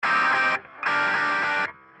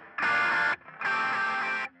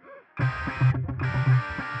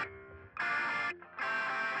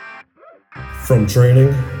From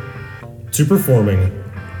training to performing,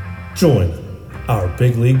 join our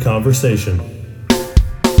big league conversation.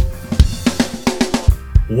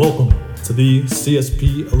 Welcome to the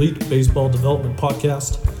CSP Elite Baseball Development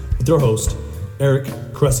Podcast with your host, Eric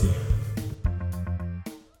Cressy.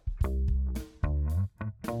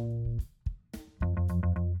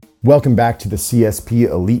 Welcome back to the CSP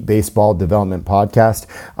Elite Baseball Development Podcast.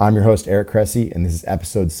 I'm your host, Eric Cressy, and this is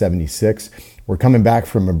episode 76. We're coming back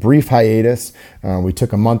from a brief hiatus. We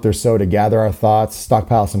took a month or so to gather our thoughts,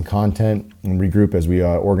 stockpile some content, and regroup as we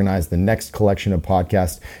organize the next collection of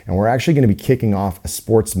podcasts. And we're actually going to be kicking off a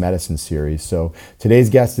sports medicine series. So today's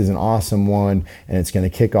guest is an awesome one, and it's going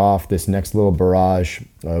to kick off this next little barrage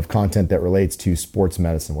of content that relates to sports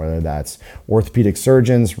medicine, whether that's orthopedic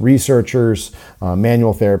surgeons, researchers,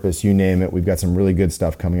 manual therapists, you name it. We've got some really good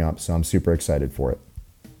stuff coming up, so I'm super excited for it.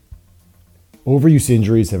 Overuse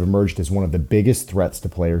injuries have emerged as one of the biggest threats to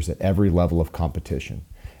players at every level of competition.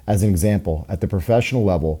 As an example, at the professional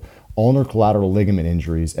level, ulnar collateral ligament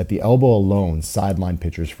injuries at the elbow alone sideline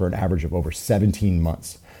pitchers for an average of over 17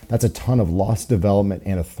 months. That's a ton of lost development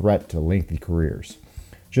and a threat to lengthy careers.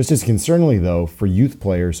 Just as concerningly though, for youth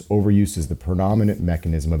players, overuse is the predominant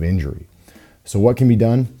mechanism of injury. So what can be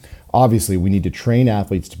done? Obviously, we need to train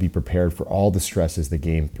athletes to be prepared for all the stresses the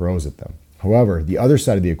game throws at them. However, the other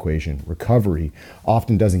side of the equation, recovery,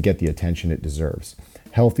 often doesn't get the attention it deserves.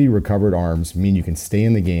 Healthy, recovered arms mean you can stay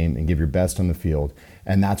in the game and give your best on the field,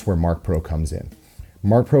 and that's where MarcPro comes in.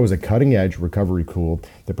 MarcPro is a cutting-edge recovery tool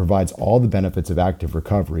that provides all the benefits of active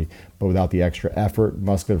recovery, but without the extra effort,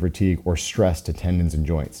 muscular fatigue, or stress to tendons and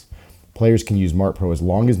joints. Players can use MarcPro as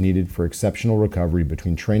long as needed for exceptional recovery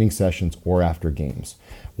between training sessions or after games.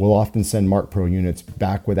 We'll often send MarcPro units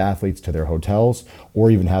back with athletes to their hotels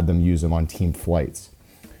or even have them use them on team flights.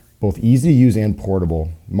 Both easy to use and portable,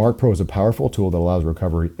 MarcPro is a powerful tool that allows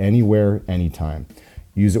recovery anywhere, anytime.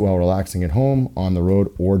 Use it while relaxing at home, on the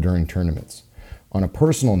road, or during tournaments. On a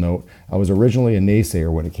personal note, I was originally a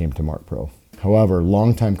naysayer when it came to MarcPro. However,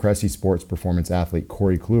 longtime Cressy Sports performance athlete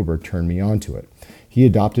Corey Kluber turned me on to it. He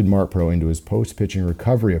adopted MarcPro into his post-pitching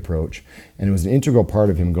recovery approach, and it was an integral part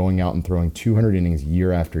of him going out and throwing 200 innings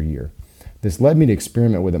year after year. This led me to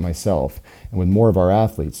experiment with it myself and with more of our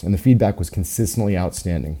athletes, and the feedback was consistently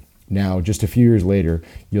outstanding. Now, just a few years later,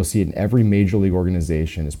 you'll see it in every major league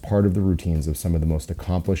organization as part of the routines of some of the most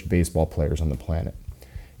accomplished baseball players on the planet.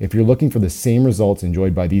 If you're looking for the same results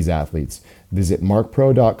enjoyed by these athletes, visit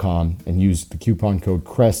marcpro.com and use the coupon code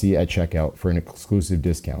CRESSY at checkout for an exclusive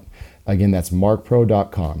discount. Again, that's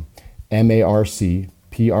marcpro.com,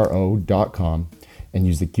 marcpro.com, and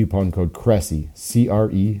use the coupon code CRESSY,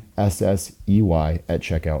 CRESSEY, at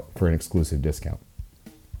checkout for an exclusive discount.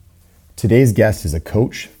 Today's guest is a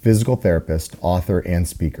coach, physical therapist, author, and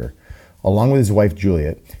speaker. Along with his wife,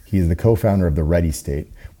 Juliet, he is the co-founder of the Ready State,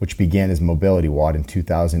 which began as Mobility WOD in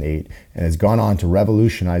 2008 and has gone on to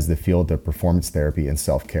revolutionize the field of performance therapy and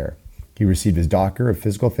self-care. He received his Doctor of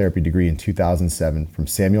Physical Therapy degree in 2007 from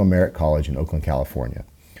Samuel Merritt College in Oakland, California.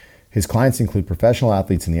 His clients include professional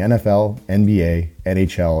athletes in the NFL, NBA,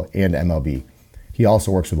 NHL, and MLB. He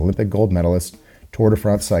also works with Olympic gold medalists, Tour de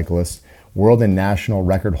France cyclists, world and national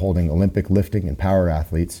record-holding Olympic lifting and power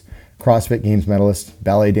athletes, CrossFit Games medalists,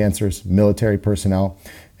 ballet dancers, military personnel,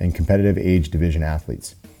 and competitive age division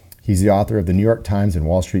athletes. He's the author of the New York Times and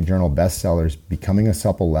Wall Street Journal bestsellers Becoming a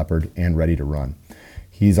Supple Leopard and Ready to Run.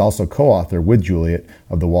 He's also co-author with Juliet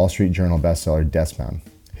of the Wall Street Journal bestseller Deathbound.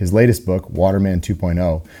 His latest book, Waterman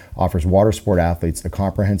 2.0, offers water sport athletes a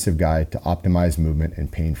comprehensive guide to optimize movement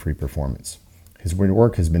and pain-free performance. His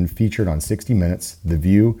work has been featured on 60 Minutes, The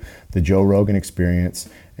View, The Joe Rogan Experience,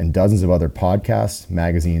 and dozens of other podcasts,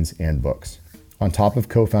 magazines, and books. On top of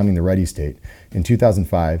co-founding the Ready State, in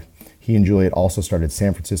 2005, he and Juliet also started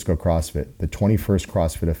San Francisco CrossFit, the 21st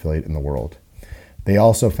CrossFit affiliate in the world. They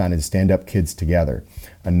also founded Stand Up Kids Together,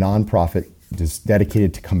 a nonprofit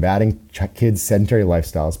dedicated to combating kids' sedentary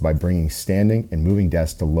lifestyles by bringing standing and moving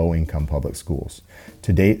desks to low-income public schools.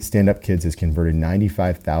 To date, Stand Up Kids has converted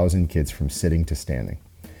 95,000 kids from sitting to standing.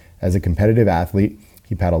 As a competitive athlete,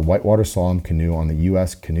 he paddled whitewater slalom canoe on the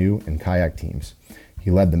U.S. canoe and kayak teams.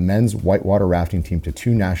 He led the men's whitewater rafting team to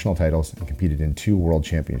 2 national titles and competed in 2 world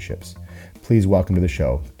championships. Please welcome to the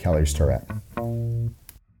show, Kelly Starrett.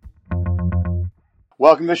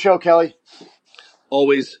 Welcome to the show, Kelly.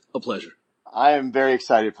 Always a pleasure. I am very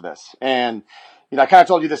excited for this. And, I kind of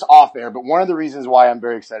told you this off air, but one of the reasons why I'm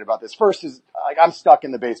very excited about this, first is I'm stuck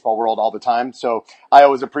in the baseball world all the time. So I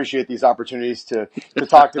always appreciate these opportunities to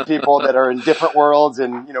talk to people that are in different worlds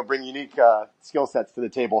and, bring unique skill sets to the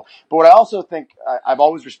table. But what I also think I've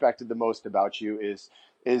always respected the most about you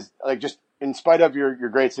is like just in spite of your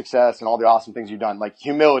great success and all the awesome things you've done, like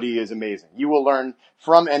humility is amazing. You will learn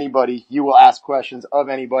from anybody. You will ask questions of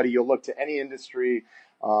anybody. You'll look to any industry.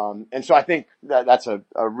 And so I think that's a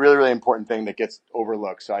really, really important thing that gets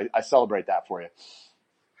overlooked. So I celebrate that for you.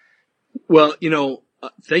 Well,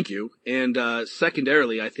 thank you. And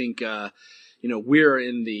secondarily, I think, we're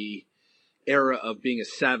in the era of being a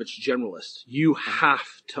savage generalist. You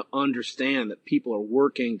have to understand that people are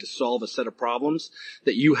working to solve a set of problems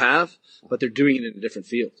that you have, but they're doing it in a different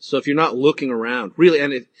field. So if you're not looking around, really,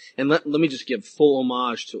 and let me just give full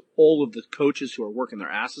homage to all of the coaches who are working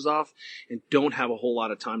their asses off and don't have a whole lot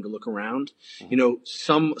of time to look around.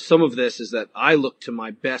 Some of this is that I look to my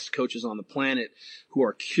best coaches on the planet who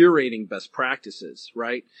are curating best practices,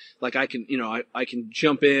 right? Like I can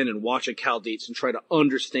jump in and watch a Cal Dietz and try to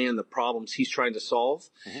understand the problems he's trying to solve.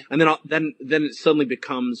 And then it suddenly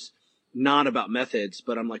becomes not about methods,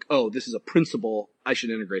 but I'm like, oh, this is a principle. I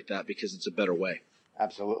should integrate that because it's a better way.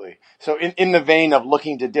 Absolutely. So in the vein of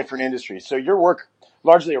looking to different industries, so your work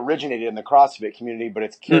largely originated in the CrossFit community, but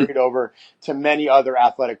it's carried over to many other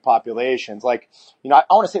athletic populations. Like, I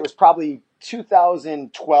want to say it was probably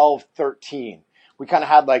 2012, 13. We kind of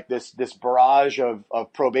had like this barrage of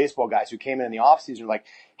pro baseball guys who came in the off season, like,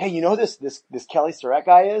 hey, this Kelly Starrett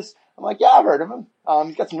guy is? I'm like, yeah, I've heard of him.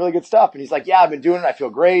 He's got some really good stuff. And he's like, yeah, I've been doing it. I feel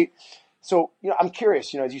great. So, I'm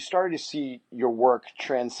curious, as you started to see your work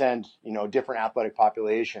transcend, different athletic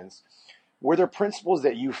populations, were there principles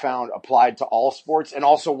that you found applied to all sports and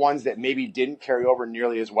also ones that maybe didn't carry over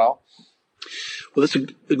nearly as well? Well, that's a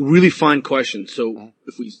really fine question. So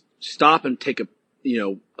if we stop and take a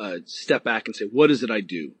step back and say, what is it I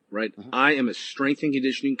do, right? I am a strength and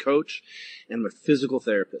conditioning coach and I'm a physical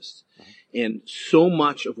therapist. And so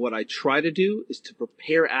much of what I try to do is to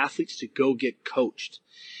prepare athletes to go get coached.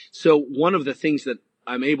 So one of the things that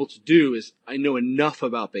I'm able to do is I know enough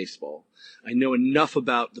about baseball. I know enough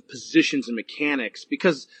about the positions and mechanics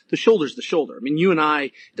because the shoulder's the shoulder. I mean, you and I,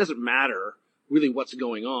 it doesn't matter really what's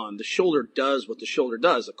going on. The shoulder does what the shoulder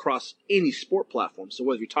does across any sport platform. So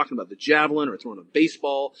whether you're talking about the javelin or throwing a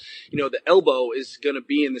baseball, the elbow is going to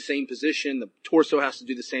be in the same position. The torso has to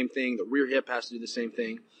do the same thing. The rear hip has to do the same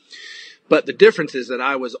thing. But the difference is that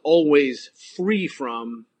I was always free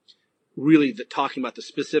from really talking about the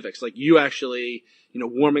specifics, like you actually,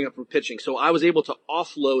 warming up for pitching. So I was able to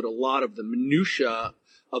offload a lot of the minutia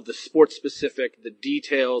of the sport specific, the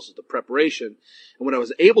details, the preparation. And what I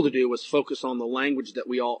was able to do was focus on the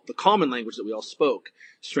common language that we all spoke: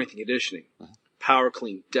 strength and conditioning, power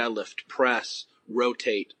clean, deadlift, press,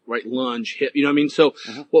 rotate, right, lunge, hip, So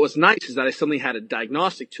what was nice is that I suddenly had a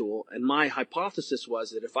diagnostic tool, and my hypothesis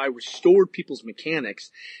was that if I restored people's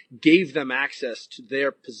mechanics, gave them access to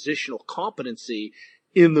their positional competency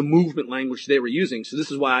in the movement language they were using. So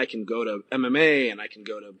this is why I can go to MMA and I can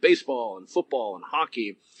go to baseball and football and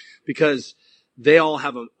hockey, because they all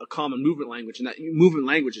have a common movement language, and that movement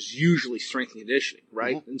language is usually strength and conditioning,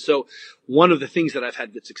 right? And so one of the things that I've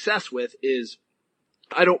had good success with is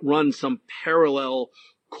I don't run some parallel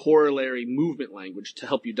corollary movement language to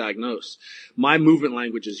help you diagnose. My movement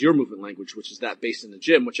language is your movement language, which is that based in the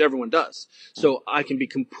gym, which everyone does. So I can be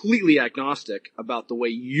completely agnostic about the way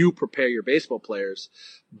you prepare your baseball players,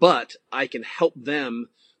 but I can help them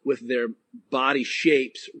with their body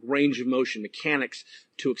shapes, range of motion, mechanics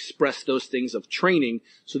to express those things of training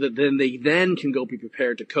so that then they can go be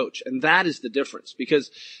prepared to coach. And that is the difference, because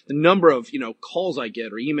the number of, calls I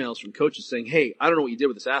get or emails from coaches saying, hey, I don't know what you did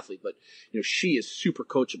with this athlete, but, she is super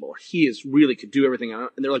coachable, or he is really could do everything. And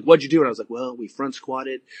they're like, what'd you do? And I was like, well, we front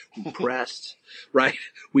squatted, we pressed, right?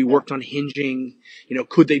 We worked on hinging,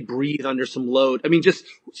 could they breathe under some load? I mean, just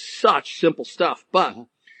such simple stuff, but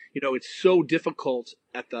it's so difficult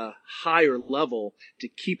at the higher level to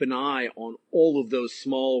keep an eye on all of those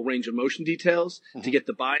small range of motion details to get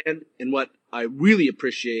the buy-in. And what I really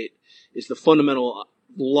appreciate is the fundamental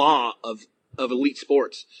law of elite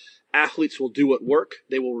sports. Athletes will do what work.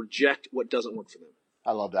 They will reject what doesn't work for them.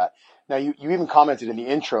 I love that. Now, you even commented in the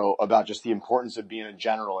intro about just the importance of being a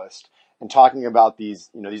generalist and talking about these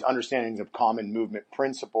understandings of common movement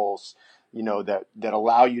principles, that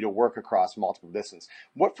allow you to work across multiple disciplines.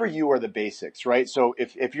 What for you are the basics, right? So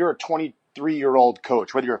if you're a 23-year-old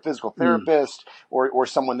coach, whether you're a physical therapist or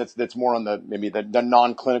someone that's more on the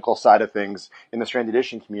non-clinical side of things in the strength and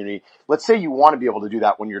conditioning community, let's say you want to be able to do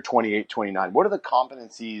that when you're 28, 29. What are the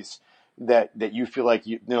competencies that you feel like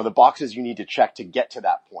the boxes you need to check to get to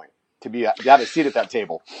that point, to have a seat at that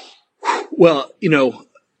table? Well,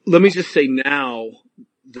 let me just say now,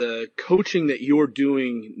 the coaching that you're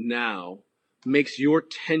doing now makes your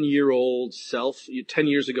 10-year-old self, your 10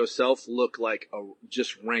 years ago self, look like a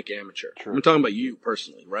just rank amateur. True. I'm talking about you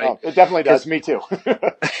personally, right? Oh, it definitely does. Me too.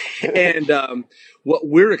 And what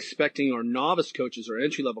we're expecting our novice coaches or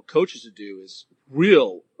entry-level coaches to do is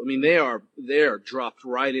real. I mean, they are dropped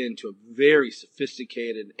right into a very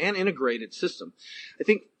sophisticated and integrated system. I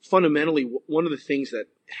think fundamentally one of the things that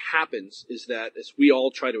happens is that as we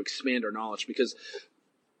all try to expand our knowledge, because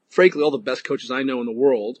frankly, all the best coaches I know in the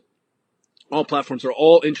world, all platforms, are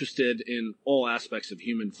all interested in all aspects of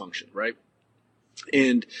human function, right?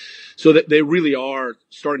 And so that they really are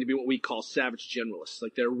starting to be what we call savage generalists.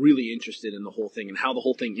 Like they're really interested in the whole thing and how the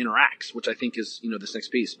whole thing interacts, which I think is, this next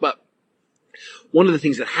piece. But one of the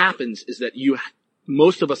things that happens is that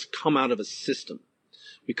most of us come out of a system.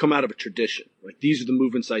 We come out of a tradition. Like these are the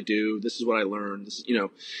movements I do. This is what I learned. This,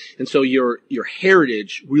 and so your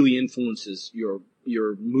heritage really influences your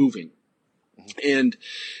moving. And,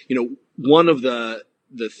 one of the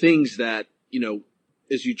things that,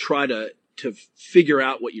 as you try to figure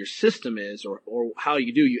out what your system is or how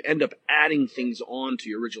you do, you end up adding things on to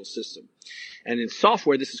your original system. And in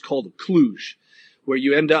software, this is called a kludge, where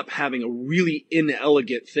you end up having a really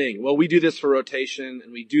inelegant thing. Well, we do this for rotation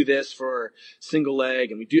and we do this for single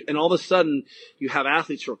leg and all of a sudden you have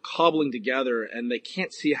athletes who are cobbling together and they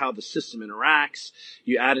can't see how the system interacts.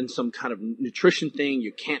 You add in some kind of nutrition thing.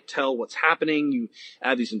 You can't tell what's happening. You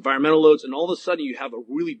add these environmental loads and all of a sudden you have a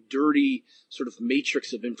really dirty sort of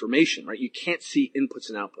matrix of information, right? You can't see inputs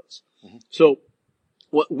and outputs. Mm-hmm. So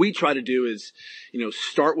what we try to do is,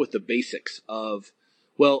 start with the basics of,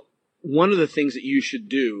 well, one of the things that you should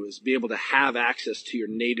do is be able to have access to your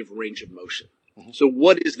native range of motion. Mm-hmm. So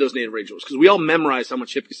what is those native range of motion? Because we all memorize how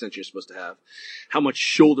much hip extension you're supposed to have, how much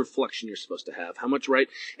shoulder flexion you're supposed to have, how much, right?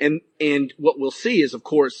 And what we'll see is, of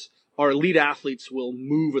course, our elite athletes will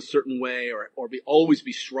move a certain way or always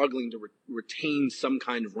be struggling to retain some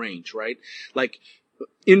kind of range, right? Like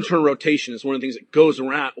internal rotation is one of the things that goes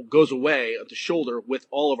away at the shoulder with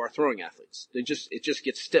all of our throwing athletes. It just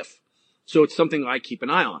gets stiff. So it's something I keep an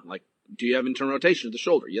eye on. Like, do you have internal rotation of the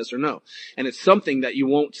shoulder? Yes or no? And it's something that you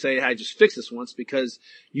won't say, hey, I just fixed this once, because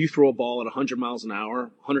you throw a ball at 100 miles an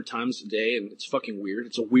hour, 100 times a day, and it's fucking weird.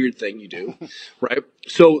 It's a weird thing you do, right?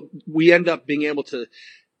 So we end up being able to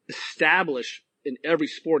establish in every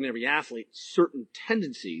sport and every athlete certain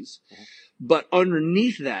tendencies, but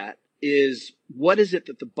underneath that is what is it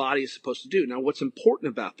that the body is supposed to do? Now, what's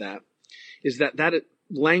important about that is that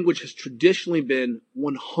language has traditionally been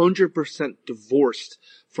 100% divorced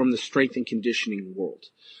from the strength and conditioning world.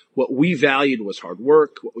 What we valued was hard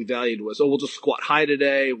work. What we valued was, we'll just squat high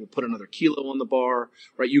today. We'll put another kilo on the bar,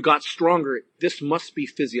 right? You got stronger. This must be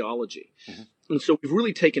physiology. Mm-hmm. And so we've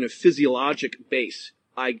really taken a physiologic base.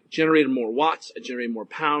 I generated more watts. I generated more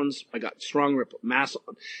pounds. I got stronger. I put mass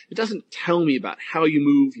on. It doesn't tell me about how you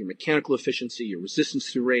move, your mechanical efficiency, your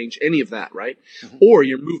resistance to range, any of that, right? Mm-hmm. Or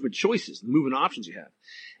your movement choices, the movement options you have.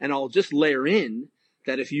 And I'll just layer in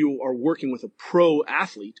that if you are working with a pro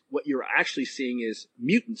athlete, what you're actually seeing is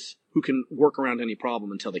mutants who can work around any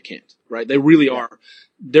problem until they can't, right? They really are.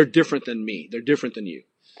 They're different than me. They're different than you.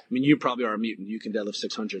 I mean, you probably are a mutant. You can deadlift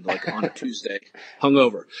 600 like on a Tuesday,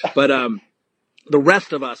 hungover. But the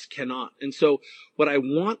rest of us cannot. And so what I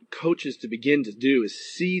want coaches to begin to do is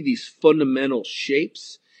see these fundamental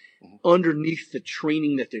shapes underneath the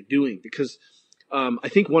training that they're doing, because I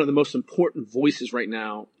think one of the most important voices right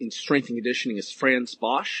now in strength and conditioning is Franz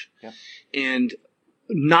Bosch. Yeah. And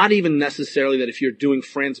not even necessarily that if you're doing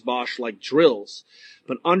Franz Bosch like drills,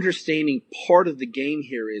 but understanding part of the game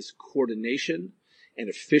here is coordination and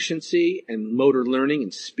efficiency and motor learning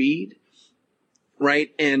and speed,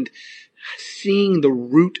 right? And seeing the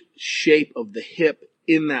root shape of the hip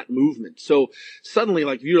in that movement. So suddenly,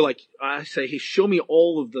 like, you're like, I say, hey, show me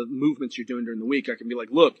all of the movements you're doing during the week. I can be like,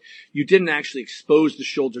 look, you didn't actually expose the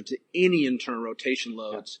shoulder to any internal rotation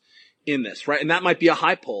loads in this, right? And that might be a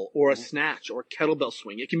high pull or a snatch or a kettlebell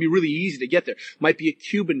swing. It can be really easy to get there. Might be a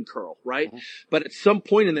Cuban curl, right? But at some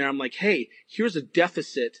point in there, I'm like, hey, here's a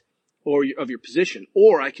deficit of your position.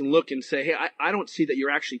 Or I can look and say, hey, I don't see that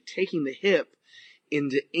you're actually taking the hip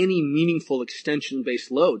into any meaningful extension-based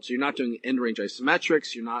load. So you're not doing end range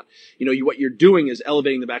isometrics. You're not, what you're doing is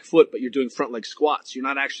elevating the back foot, but you're doing front leg squats. You're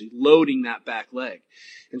not actually loading that back leg.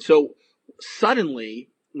 And so suddenly,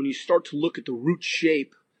 when you start to look at the root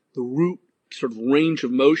shape, the root sort of range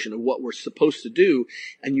of motion of what we're supposed to do,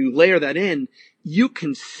 and you layer that in, you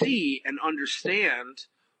can see and understand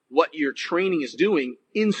what your training is doing,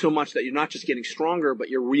 in so much that you're not just getting stronger, but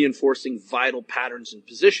you're reinforcing vital patterns and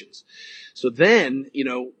positions. So then,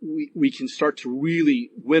 we can start to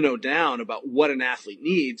really winnow down about what an athlete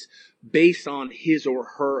needs based on his or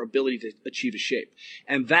her ability to achieve a shape.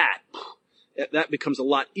 And that becomes a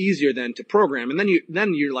lot easier then to program. And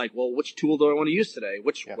then you're like, well, which tool do I want to use today?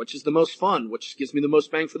 Which is the most fun? Which gives me the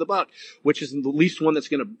most bang for the buck? Which is the least one that's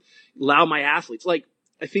going to allow my athletes,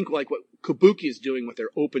 I think what Kabuki is doing with their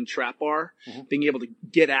open trap bar, being able to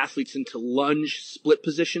get athletes into lunge, split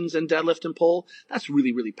positions and deadlift and pull, that's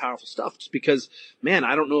really, really powerful stuff. Just because, man,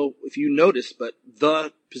 I don't know if you noticed, but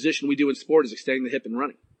the position we do in sport is extending the hip and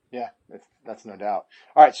running. Yeah, that's no doubt.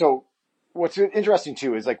 All right, so what's interesting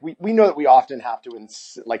too is we know that we often have to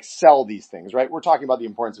sell these things, right? We're talking about the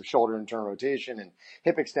importance of shoulder and internal rotation and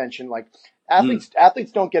hip extension.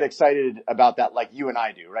 Athletes don't get excited about that like you and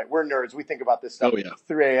I do, right? We're nerds. We think about this stuff at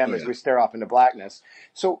 3 a.m. as we stare off into blackness.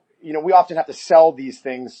 So, we often have to sell these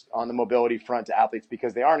things on the mobility front to athletes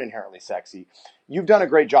because they aren't inherently sexy. You've done a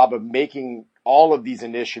great job of making all of these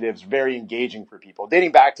initiatives very engaging for people,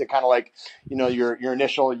 dating back to kind of your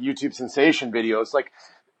initial YouTube sensation videos.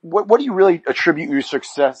 What do you really attribute your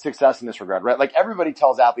success in this regard, right? Everybody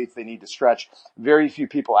tells athletes they need to stretch. Very few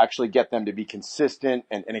people actually get them to be consistent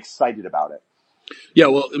and excited about it. Yeah,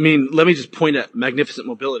 well, let me just point at Magnificent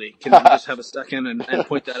Mobility. Can I just have a second and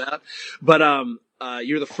point that out? But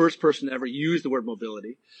you're the first person to ever use the word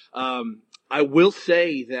mobility. I will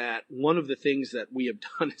say that one of the things that we have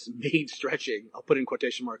done is made stretching, I'll put in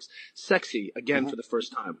quotation marks, sexy again for the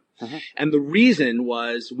first time. And the reason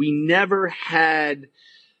was we never had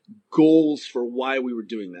goals for why we were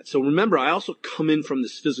doing that. So remember, I also come in from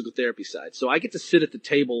this physical therapy side. So I get to sit at the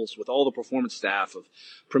tables with all the performance staff of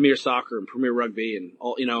Premier Soccer and Premier Rugby and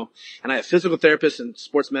all, and I have physical therapists and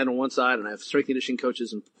sports med on one side, and I have strength and conditioning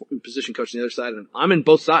coaches and position coach on the other side. And I'm in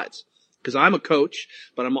both sides because I'm a coach,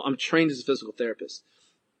 but I'm trained as a physical therapist.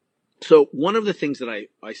 So one of the things that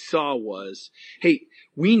I saw was, hey,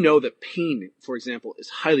 we know that pain, for example, is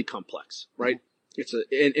highly complex, right?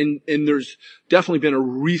 And there's definitely been a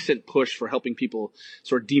recent push for helping people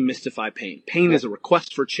sort of demystify pain. Pain is a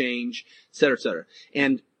request for change, et cetera, et cetera.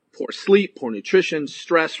 And poor sleep, poor nutrition,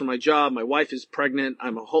 stress from my job, my wife is pregnant,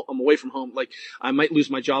 I'm away from home, I might lose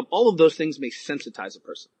my job. All of those things may sensitize a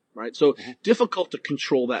person, right? So difficult to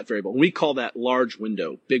control that variable. And we call that large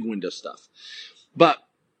window, big window stuff. But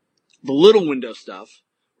the little window stuff,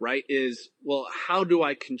 right, is, well, how do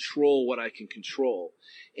I control what I can control?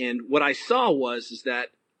 And what I saw is that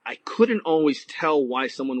I couldn't always tell why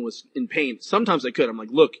someone was in pain. Sometimes I could. I'm like,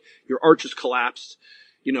 look, your arch is collapsed.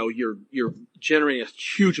 You're generating a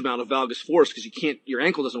huge amount of valgus force because your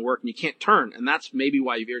ankle doesn't work and you can't turn. And that's maybe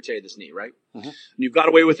why you've irritated this knee, right? And you've got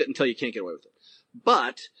away with it until you can't get away with it.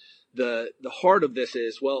 But the heart of this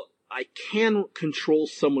is, well, I can control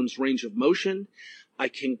someone's range of motion. I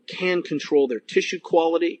can control their tissue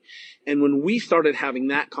quality. And when we started having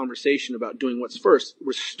that conversation about doing what's first,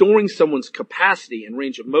 restoring someone's capacity and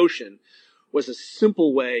range of motion was a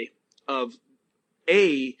simple way of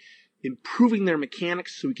improving their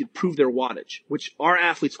mechanics so we could improve their wattage, which our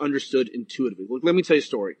athletes understood intuitively. Look, let me tell you a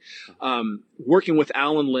story. Working with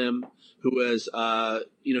Alan Lim, who is,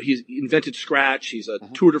 he's invented Scratch. He's a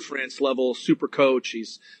Tour de France level super coach.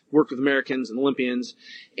 He's worked with Americans and Olympians.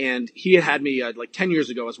 And he had me, 10 years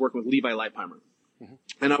ago, I was working with Levi Leipheimer.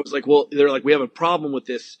 And I was like, well, they're like, we have a problem with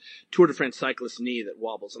this Tour de France cyclist knee that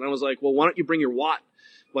wobbles. And I was like, well, why don't you bring your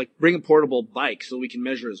bring a portable bike so we can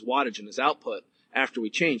measure his wattage and his output after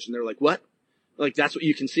we change. And they're like, what? That's what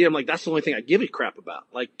you can see? I'm like, that's the only thing I give a crap about.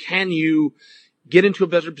 Can you get into a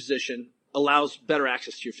better position, allows better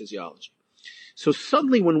access to your physiology? So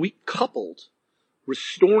suddenly when we coupled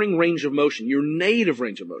restoring range of motion, your native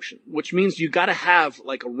range of motion, which means you got to have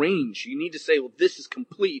a range. You need to say, well, this is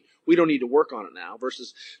complete. We don't need to work on it now,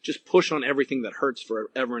 versus just push on everything that hurts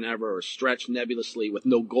forever and ever, or stretch nebulously with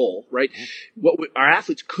no goal, right? What our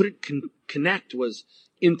athletes couldn't connect was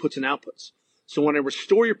inputs and outputs. So when I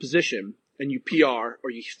restore your position and you PR, or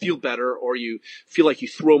you feel better, or you feel like you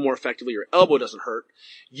throw more effectively, your elbow doesn't hurt,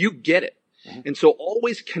 you get it. And so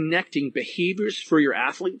always connecting behaviors for your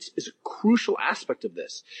athletes is a crucial aspect of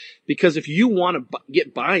this. Because if you want to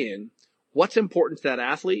get buy-in, what's important to that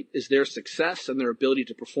athlete is their success and their ability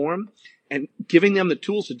to perform, and giving them the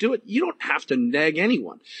tools to do it. You don't have to nag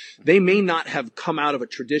anyone. They may not have come out of a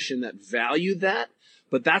tradition that valued that,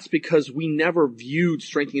 but that's because we never viewed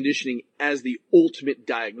strength and conditioning as the ultimate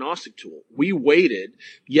diagnostic tool. We waited.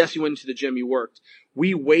 Yes, you went into the gym, you worked.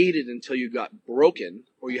 We waited until you got broken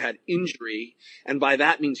or you had injury, and by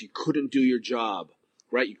that means you couldn't do your job,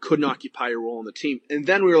 right? You couldn't occupy your role on the team. And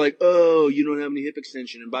then we were like, oh, you don't have any hip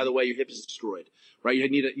extension. And by the way, your hip is destroyed, right? You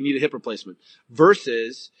need a hip replacement.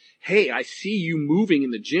 Versus, hey, I see you moving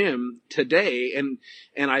in the gym today. And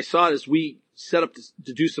I saw it as we set up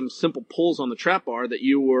to do some simple pulls on the trap bar that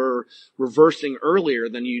you were reversing earlier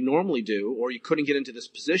than you normally do, or you couldn't get into this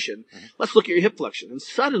position. Let's look at your hip flexion. And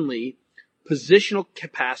suddenly, positional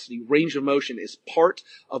capacity, range of motion is part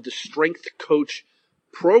of the strength coach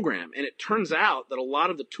program. And it turns out that a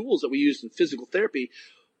lot of the tools that we use in physical therapy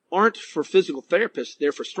aren't for physical therapists,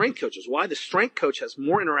 they're for strength coaches. Why? The strength coach has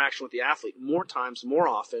more interaction with the athlete more times, more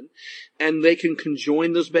often, and they can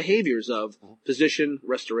conjoin those behaviors of position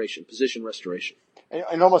restoration.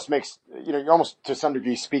 It almost makes, you're almost to some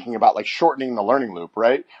degree speaking about like shortening the learning loop,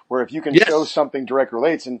 right? Where if you can show something direct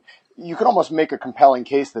relates, and you could almost make a compelling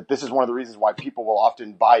case that this is one of the reasons why people will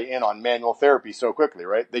often buy in on manual therapy so quickly,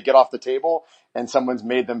 right? They get off the table and someone's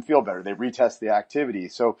made them feel better. They retest the activity.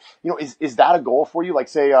 So, is that a goal for you? Like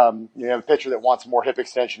say, you have a pitcher that wants more hip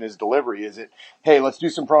extension in his delivery. Is it, hey, let's do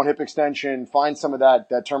some prone hip extension, find some of that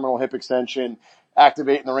terminal hip extension,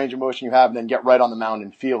 activate in the range of motion you have, and then get right on the mound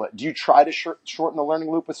and feel it. Do you try to shorten the learning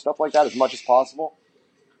loop with stuff like that as much as possible?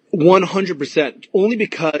 100%. Only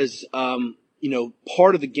because,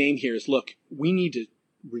 part of the game here is, look, we need to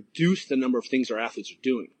reduce the number of things our athletes are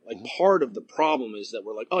doing. Like part of the problem is that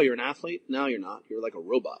we're like, oh, you're an athlete? No, you're not. You're like a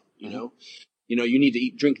robot, you know? You need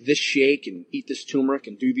to drink this shake and eat this turmeric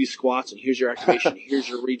and do these squats, and here's your activation, here's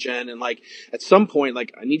your regen. And like, at some point,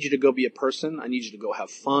 like, I need you to go be a person. I need you to go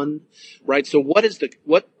have fun, right? So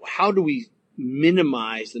how do we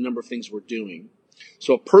minimize the number of things we're doing?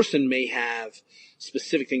 So a person may have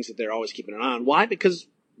specific things that they're always keeping an eye on. Why? Because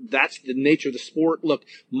that's the nature of the sport. Look,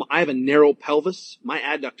 I have a narrow pelvis. My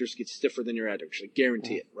adductors get stiffer than your adductors. I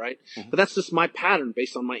guarantee it, right? But that's just my pattern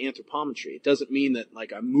based on my anthropometry. It doesn't mean that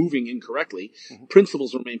like I'm moving incorrectly.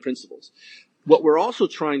 Principles remain principles. What we're also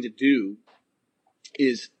trying to do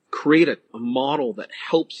is create a model that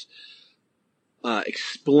helps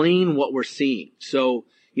explain what we're seeing. So,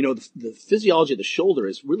 the physiology of the shoulder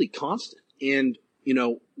is really constant. And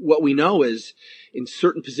what we know is in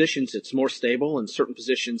certain positions it's more stable, in certain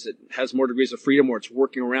positions it has more degrees of freedom, or it's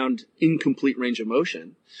working around incomplete range of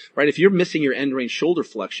motion, right? If you're missing your end range shoulder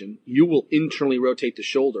flexion, you will internally rotate the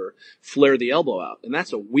shoulder, flare the elbow out. And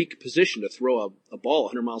that's a weak position to throw a ball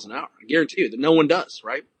 100 miles an hour. I guarantee you that no one does,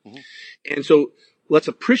 right? And so let's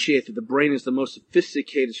appreciate that the brain is the most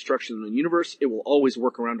sophisticated structure in the universe. It will always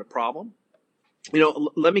work around a problem.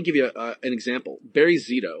 Let me give you an example. Barry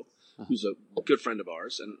Zito, who's a good friend of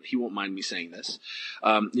ours, and he won't mind me saying this.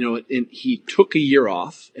 And he took a year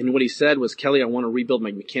off, and what he said was, Kelly, I want to rebuild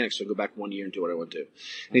my mechanics, so go back 1 year and do what I want to do.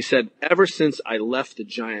 And he said, ever since I left the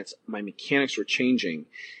Giants, my mechanics were changing,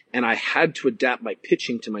 and I had to adapt my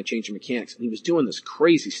pitching to my change in mechanics. And he was doing this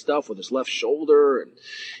crazy stuff with his left shoulder,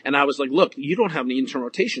 and I was like, look, you don't have any internal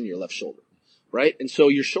rotation in your left shoulder, right? And so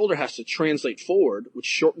your shoulder has to translate forward, which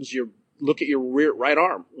shortens your look at your right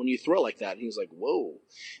arm when you throw like that. And he was like, whoa.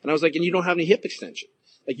 And I was like, and you don't have any hip extension.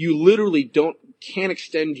 Like you literally can't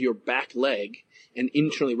extend your back leg and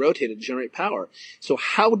internally rotate it to generate power. So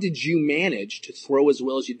how did you manage to throw as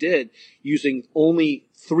well as you did using only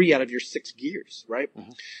 3 out of your 6 gears, right?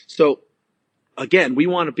 So again, we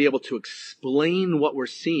want to be able to explain what we're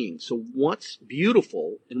seeing. So what's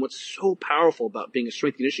beautiful and what's so powerful about being a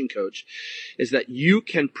strength conditioning coach is that you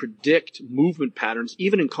can predict movement patterns,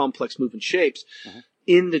 even in complex movement shapes,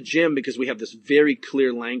 in the gym, because we have this very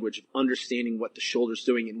clear language of understanding what the shoulder's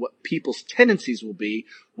doing and what people's tendencies will be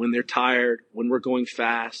when they're tired, when we're going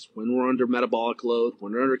fast, when we're under metabolic load,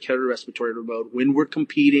 when we're under cardiorespiratory mode, when we're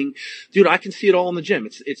competing. Dude, I can see it all in the gym.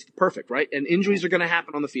 It's perfect, right? And injuries are going to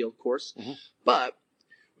happen on the field, of course. But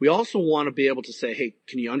we also want to be able to say, hey,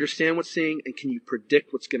 can you understand what's seeing, and can you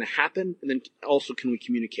predict what's going to happen? And then also, can we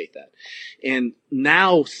communicate that? And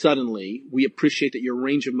suddenly we appreciate that your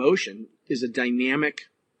range of motion is a dynamic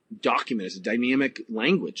document, is a dynamic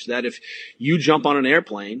language, that if you jump on an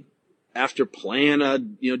airplane after playing a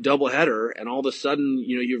double header and all of a sudden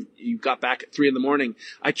you got back at 3 a.m,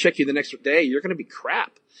 I check you the next day, you're going to be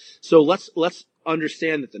crap. So let's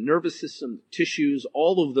understand that the nervous system, the tissues,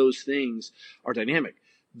 all of those things are dynamic.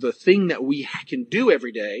 The thing that we can do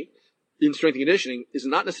every day in strength and conditioning is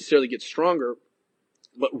not necessarily get stronger,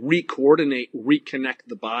 but re-coordinate, reconnect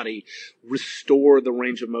the body, restore the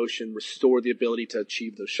range of motion, restore the ability to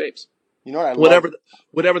achieve those shapes. You know what I whatever love?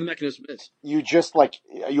 Whatever the mechanism is.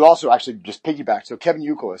 You also actually just piggyback. So Kevin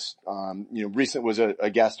Youkilis, recently was a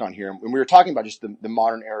guest on here, and we were talking about just the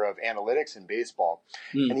modern era of analytics in baseball.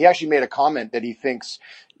 And he actually made a comment that he thinks,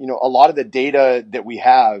 a lot of the data that we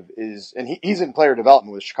have is, and he's in player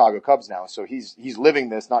development with Chicago Cubs now. So he's living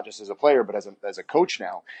this not just as a player, but as a coach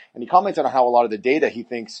now. And he commented on how a lot of the data he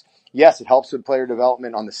thinks, yes, it helps with player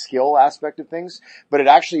development on the skill aspect of things, but it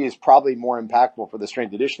actually is probably more impactful for the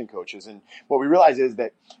strength and conditioning coaches. And what we realize is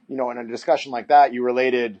that, in a discussion like that, you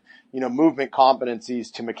related, movement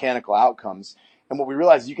competencies to mechanical outcomes. And what we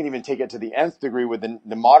realize is you can even take it to the nth degree with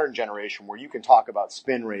the modern generation, where you can talk about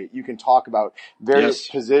spin rate. You can talk about various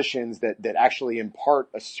positions that actually impart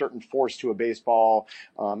a certain force to a baseball,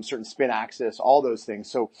 certain spin axis, all those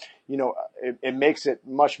things. So, it makes it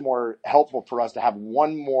much more helpful for us to have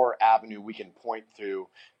one more avenue we can point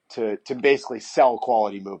to basically sell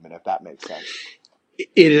quality movement, if that makes sense.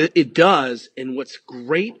 It does. And what's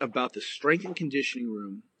great about the strength and conditioning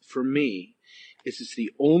room for me is it's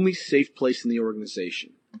the only safe place in the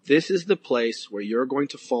organization. This is the place where you're going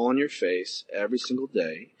to fall on your face every single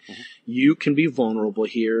day. Mm-hmm. You can be vulnerable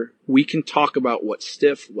here. We can talk about what's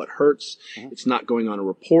stiff, what hurts. Mm-hmm. It's not going on a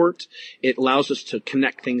report. It allows us to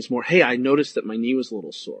connect things more. Hey, I noticed that my knee was a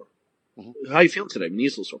little sore. Mm-hmm. How are you feeling today? My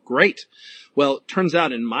knee's a little sore. Great. Well, it turns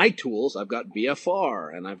out in my tools, I've got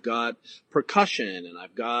BFR and I've got percussion and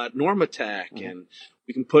I've got Normatec mm-hmm. and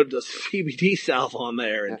we can put a CBD salve on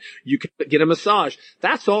there and you can get a massage.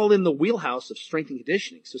 That's all in the wheelhouse of strength and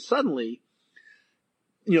conditioning. So suddenly,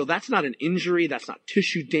 that's not an injury. That's not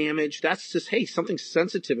tissue damage. That's just, hey, something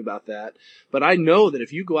sensitive about that. But I know that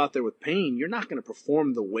if you go out there with pain, you're not going to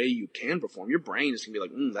perform the way you can perform. Your brain is going to be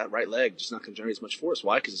like, that right leg just not going to generate as much force.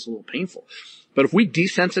 Why? Because it's a little painful. But if we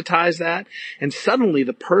desensitize that and suddenly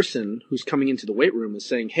the person who's coming into the weight room is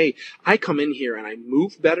saying, hey, I come in here and I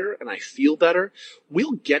move better and I feel better,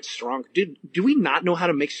 we'll get strong. Dude, do we not know how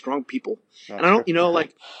to make strong people? And I don't,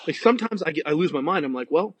 like sometimes I lose my mind. I'm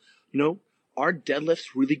like, well, are deadlifts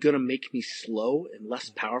really going to make me slow and less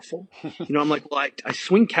powerful? I'm like, well, I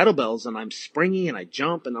swing kettlebells and I'm springy and I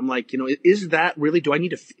jump and I'm like, is that really, do I need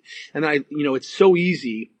to, and it's so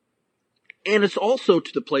easy. And it's also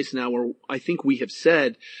to the place now where I think we have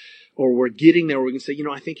said, or we're getting there where we can say,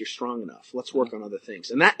 I think you're strong enough. Let's work on other things.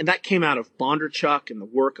 And that came out of Bondarchuk and the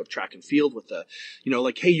work of track and field with the,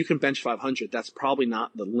 hey, you can bench 500. That's probably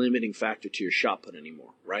not the limiting factor to your shot put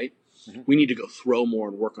anymore, right? Mm-hmm. We need to go throw more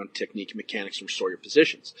and work on technique and mechanics and restore your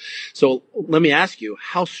positions. So let me ask you,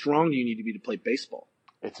 how strong do you need to be to play baseball?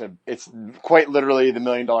 It's quite literally the $1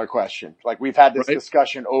 million question. Like we've had this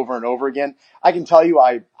discussion over and over again. I can tell you,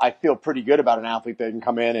 I feel pretty good about an athlete that can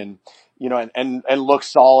come in and, and look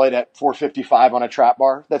solid at 455 on a trap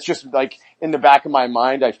bar. That's just like in the back of my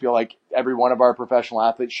mind. I feel like every one of our professional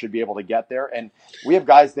athletes should be able to get there. And we have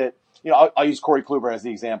guys that, I'll use Corey Kluber as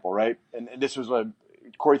the example, right? And this was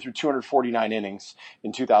Corey threw 249 innings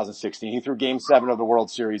in 2016. He threw Game 7 of the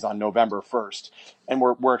World Series on November 1st. And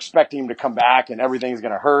we're expecting him to come back and everything's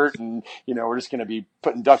going to hurt. And, we're just going to be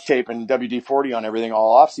putting duct tape and WD-40 on everything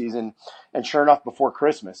all off season. And sure enough, before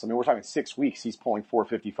Christmas, we're talking 6 weeks, he's pulling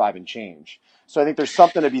 455 and change. So I think there's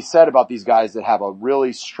something to be said about these guys that have a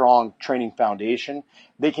really strong training foundation.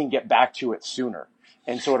 They can get back to it sooner.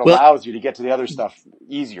 And so it allows you to get to the other stuff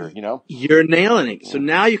easier, You're nailing it. So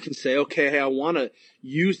now you can say, okay, hey, I want to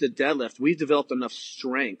use the deadlift. We've developed enough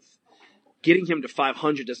strength. Getting him to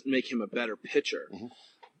 500 doesn't make him a better pitcher. Mm-hmm.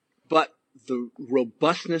 But the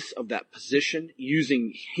robustness of that position,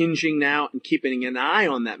 using hinging now and keeping an eye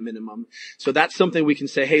on that minimum. So that's something we can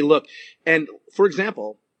say, hey, look. And for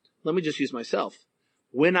example, let me just use myself.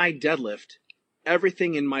 When I deadlift,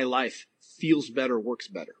 everything in my life feels better, works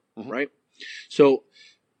better, right? So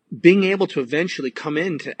being able to eventually come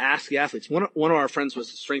in to ask the athletes, one of our friends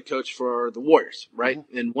was a strength coach for the Warriors, right?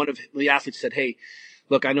 Mm-hmm. And one of the athletes said, hey,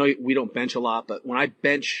 look, I know we don't bench a lot, but when I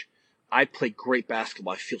bench, I play great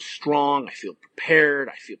basketball. I feel strong. I feel prepared.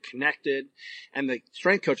 I feel connected. And the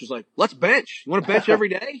strength coach was like, let's bench. You want to bench every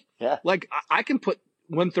day? Yeah. Like I can put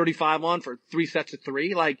 135 on for 3 sets of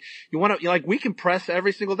 3. Like we can press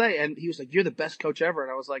every single day. And he was like, you're the best coach ever.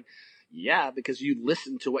 And I was like, yeah, because you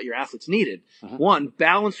listened to what your athletes needed. Mm-hmm. One,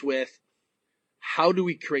 balance with how do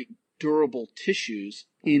we create durable tissues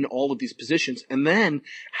in all of these positions? And then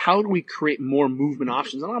how do we create more movement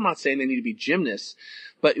options? And I'm not saying they need to be gymnasts,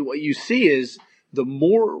 but what you see is the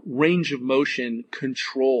more range of motion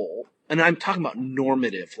control, and I'm talking about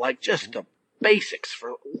normative, like just the basics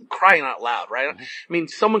for crying out loud, right? Mm-hmm.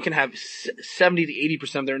 Someone can have 70 to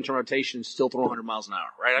 80% of their internal rotation and still throw 100 miles an hour,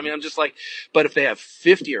 right? I'm just like, but if they have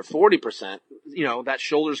 50 or 40%, that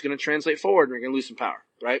shoulder is going to translate forward and you're going to lose some power,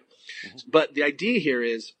 right? Mm-hmm. But the idea here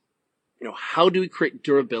is, how do we create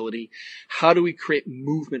durability? How do we create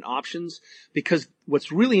movement options? Because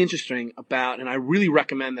what's really interesting about, and I really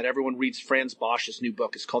recommend that everyone reads Franz Bosch's new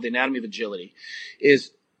book, it's called The Anatomy of Agility,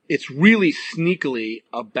 is it's really sneakily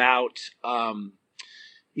about,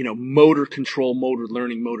 motor control, motor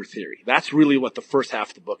learning, motor theory. That's really what the first half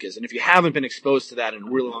of the book is. And if you haven't been exposed to that in a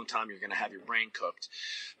really long time, you're going to have your brain cooked.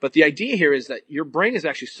 But the idea here is that your brain is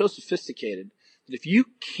actually so sophisticated that if you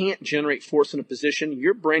can't generate force in a position,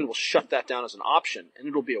 your brain will shut that down as an option, and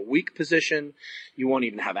it'll be a weak position. You won't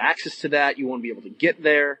even have access to that. You won't be able to get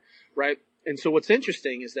there, right? And so what's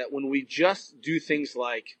interesting is that when we just do things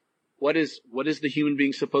like, what is the human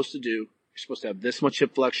being supposed to do? You're supposed to have this much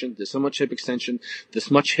hip flexion, this much hip extension, this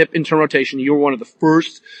much hip internal rotation. You were one of the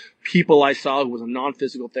first people I saw who was a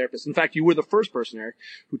non-physical therapist. In fact, you were the first person, Eric,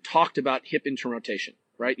 who talked about hip internal rotation,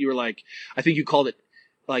 right? You were like, I think you called it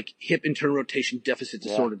like hip internal rotation deficit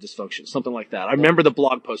disorder dysfunction, something like that. I remember the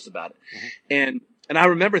blog post about it. Mm-hmm. And I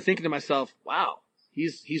remember thinking to myself, wow,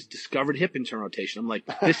 he's discovered hip internal rotation. I'm like,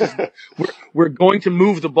 this is, we're going to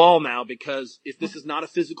move the ball now, because if this is not a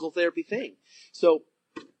physical therapy thing. So,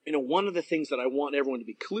 one of the things that I want everyone to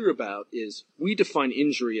be clear about is we define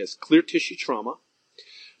injury as clear tissue trauma.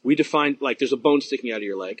 We define, like, there's a bone sticking out of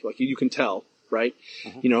your leg, like you can tell, right?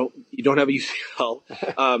 Mm-hmm. You don't have a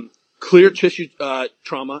UCL. Clear tissue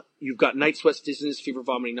trauma. You've got night sweats, dizziness, fever,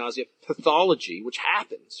 vomiting, nausea, pathology, which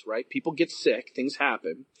happens, right? People get sick, things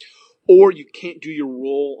happen. Or you can't do your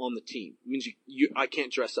role on the team. It means I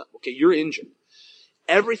can't dress up. Okay, you're injured.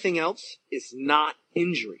 Everything else is not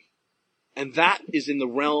injury. And that is in the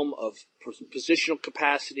realm of positional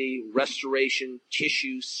capacity, restoration,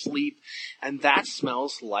 tissue, sleep, and that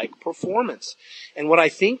smells like performance. And what I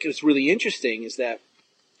think is really interesting is that,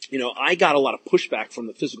 I got a lot of pushback from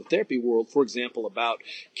the physical therapy world, for example, about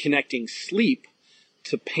connecting sleep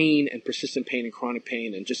to pain and persistent pain and chronic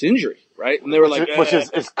pain and just injury, right? And they were which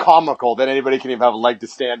is comical that anybody can even have a leg to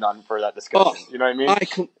stand on for that discussion. You know what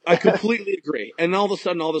I mean? I completely agree. And all of a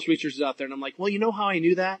sudden, all this research is out there, and I'm like, well, you know how I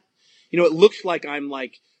knew that? It looks like I'm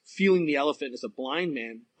like feeling the elephant as a blind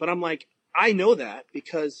man, but I'm like, I know that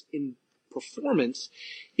because in performance,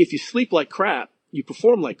 if you sleep like crap, you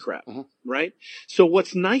perform like crap, right? So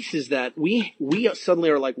what's nice is that we suddenly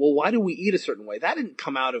are like, well, why do we eat a certain way? That didn't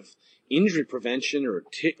come out of injury prevention or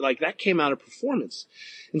that came out of performance.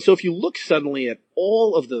 And so if you look suddenly at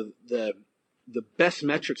all of the best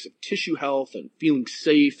metrics of tissue health and feeling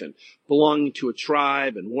safe and belonging to a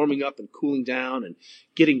tribe and warming up and cooling down and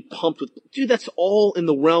getting pumped with, that's all in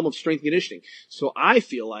the realm of strength and conditioning. So I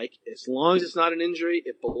feel like as long as it's not an injury,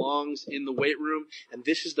 it belongs in the weight room. And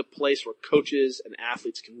this is the place where coaches and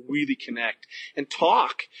athletes can really connect and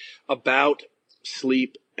talk about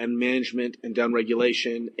sleep and management and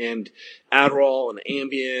downregulation and Adderall and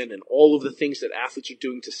Ambien and all of the things that athletes are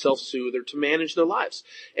doing to self-soothe or to manage their lives.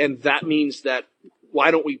 And that means that why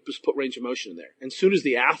don't we just put range of motion in there? And as soon as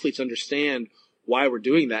the athletes understand why we're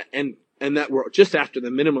doing that and that we're just after the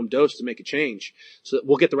minimum dose to make a change, so that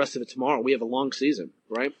we'll get the rest of it tomorrow. We have a long season,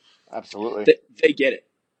 right? Absolutely. They get it.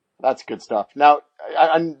 That's good stuff. Now,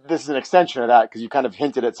 and this is an extension of that because you kind of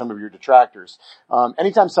hinted at some of your detractors.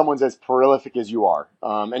 Anytime someone's as prolific as you are,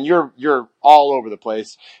 and you're all over the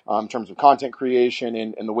place in terms of content creation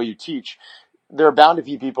and the way you teach, there are bound to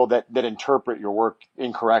be people that interpret your work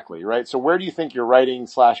incorrectly, right? So where do you think your writing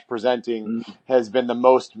 / presenting has been the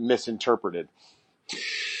most misinterpreted?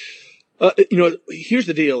 Here's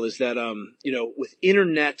the deal is that, with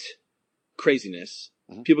internet craziness,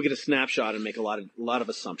 people get a snapshot and make a lot of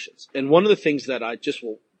assumptions. And one of the things that I just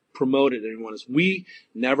will promote at everyone is we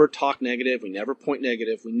never talk negative. We never point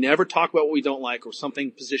negative. We never talk about what we don't like or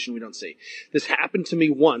something position we don't see. This happened to me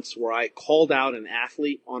once where I called out an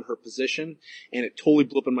athlete on her position and it totally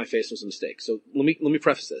blew up in my face. It was a mistake. So let me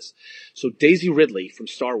preface this. So Daisy Ridley from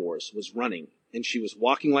Star Wars was running and she was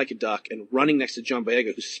walking like a duck and running next to John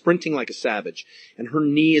Boyega, who's sprinting like a savage, and her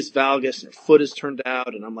knee is valgus and her foot is turned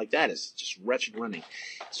out, and I'm like, that is just wretched running.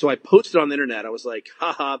 So I posted on the internet, I was like,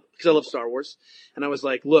 haha, because I love Star Wars, and I was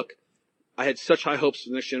like, look, I had such high hopes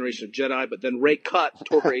for the next generation of Jedi, but then Ray Kutt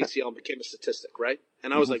tore her ACL and became a statistic, right?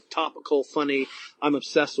 And I was like, topical, funny, I'm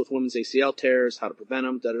obsessed with women's ACL tears, how to prevent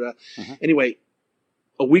them, da-da-da. Anyway,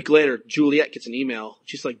 a week later, Juliet gets an email.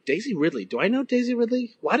 She's like, Daisy Ridley. Do I know Daisy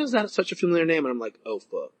Ridley? Why is that such a familiar name? And I'm like, oh,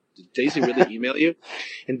 fuck. Did Daisy Ridley email you?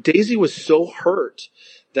 And Daisy was so hurt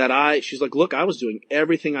that she's like, look, I was doing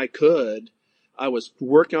everything I could. I was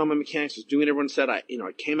working on my mechanics, was doing what everyone said. I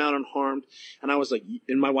came out unharmed. And I was like,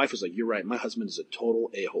 and my wife was like, you're right. My husband is a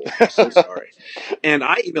total a-hole. I'm so sorry. And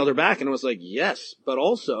I emailed her back and I was like, yes, but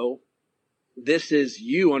also, this is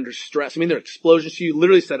you under stress. I mean, there are explosions. She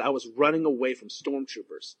literally said I was running away from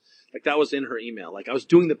stormtroopers. Like that was in her email. Like I was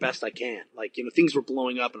doing the best I can. Like, things were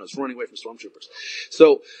blowing up and I was running away from stormtroopers.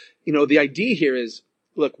 So, the idea here is,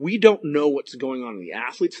 look, we don't know what's going on in the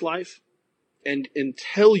athlete's life. And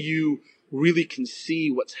until you really can see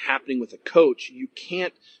what's happening with a coach, you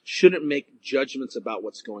shouldn't make judgments about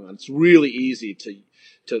what's going on. It's really easy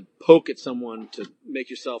to poke at someone to make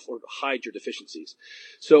yourself or hide your deficiencies.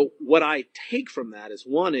 So what I take from that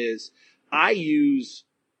is I use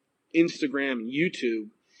Instagram and YouTube,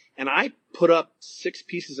 and I put up 6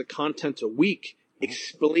 pieces of content a week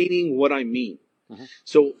explaining what I mean. Mm-hmm.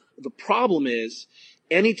 So the problem is,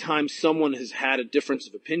 anytime someone has had a difference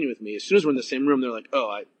of opinion with me, as soon as we're in the same room, they're like,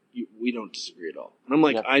 "Oh, we don't disagree at all." And I'm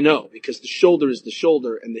like, I know, because the shoulder is the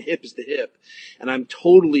shoulder and the hip is the hip. And I'm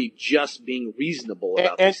totally just being reasonable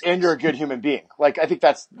about this. And you're a good human being. Like, I think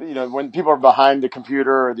that's, when people are behind the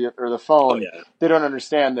computer or the phone, they don't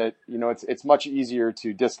understand that, it's much easier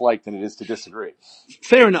to dislike than it is to disagree.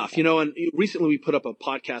 Fair enough. And recently we put up a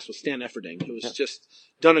podcast with Stan Efferding, who has just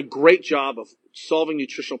done a great job of solving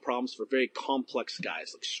nutritional problems for very complex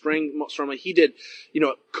guys, like strength. He did,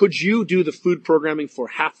 could you do the food programming for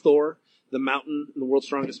Hafthor, the Mountain, and the World's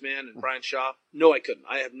Strongest Man, and Brian Shaw? No, I couldn't.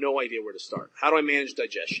 I have no idea where to start. How do I manage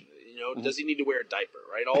digestion? Does he need to wear a diaper?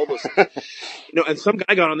 Right? All those things. And some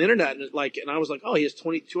guy got on the internet and I was like, oh, he has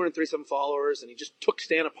 237 followers, and he just took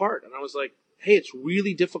Stan apart. And I was like, hey, it's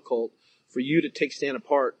really difficult for you to take Stan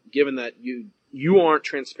apart, given that you aren't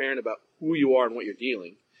transparent about who you are and what you're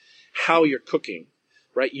dealing, how you're cooking,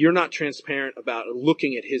 right? You're not transparent about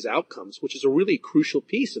looking at his outcomes, which is a really crucial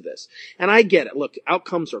piece of this. And I get it. Look,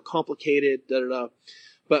 outcomes are complicated,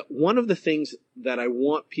 But one of the things that I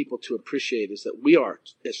want people to appreciate is that we are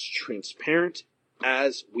as transparent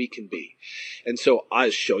as we can be. And so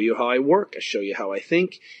I show you how I work. I show you how I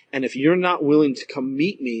think. And if you're not willing to come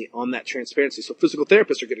meet me on that transparency, so physical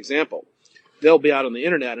therapists are a good example. They'll be out on the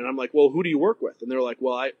internet and I'm like, well, who do you work with? And they're like,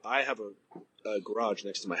 well, I have a garage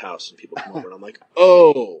next to my house, and people come over and I'm like,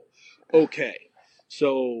 oh, okay.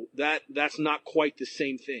 So that's not quite the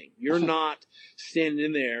same thing. You're not standing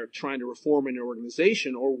in there trying to reform an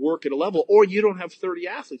organization or work at a level, or you don't have 30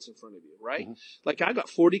 athletes in front of you, right? Mm-hmm. Like, I got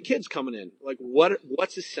 40 kids coming in. Like,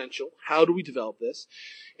 what's essential? How do we develop this?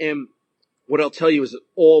 And what I'll tell you is that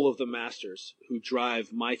all of the masters who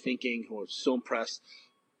drive my thinking, who are so impressed,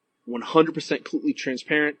 100% completely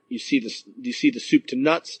transparent. You see the soup to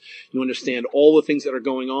nuts. You understand all the things that are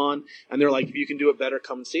going on. And they're like, if you can do it better,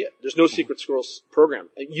 come and see it. There's no Secret Squirrels program.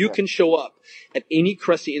 You can show up at any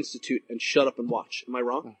Cressy Institute and shut up and watch. Am I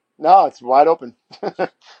wrong? No, it's wide open.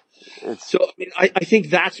 So, I mean, I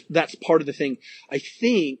think that's part of the thing. I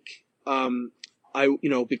think,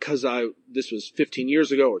 because this was 15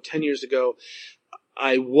 years ago or 10 years ago,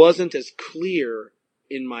 I wasn't as clear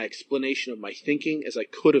in my explanation of my thinking as I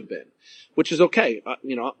could have been, which is okay.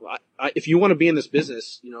 If you want to be in this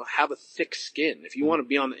business, have a thick skin. If you want to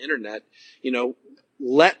be on the internet,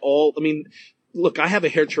 look, I have a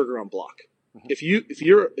hair trigger on block. If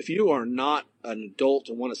you are not an adult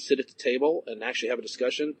and want to sit at the table and actually have a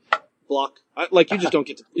discussion, block. You just don't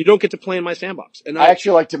get to play in my sandbox. And I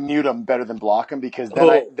actually like to mute them better than block them, because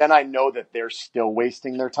then I know that they're still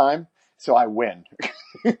wasting their time. So I win.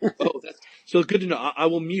 That's so good to know. I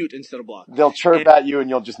will mute instead of block. They'll chirp at you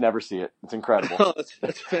and you'll just never see it. It's incredible. Oh,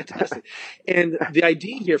 that's fantastic. And the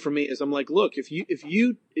idea here for me is, I'm like, look, if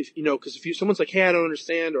someone's like, hey, I don't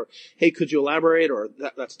understand, or hey, could you elaborate, or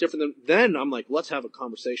that's different, then I'm like, let's have a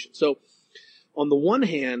conversation. So on the one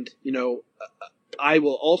hand, I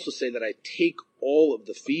will also say that I take all of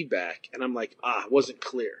the feedback and I'm like, it wasn't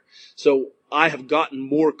clear. So I have gotten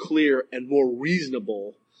more clear and more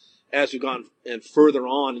reasonable as we've gone and further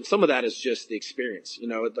on. And some of that is just the experience,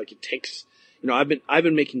 it takes, I've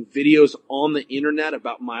been making videos on the internet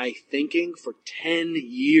about my thinking for 10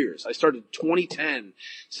 years. I started 2010,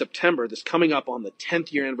 September, this coming up on the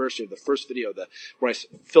 10th year anniversary of the first video where I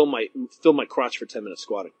film my crotch for 10 minutes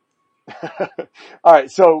squatting. All right.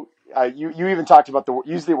 So, you even talked about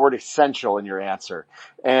use the word essential in your answer.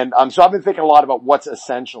 And, so I've been thinking a lot about what's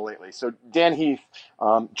essential lately. So Dan Heath,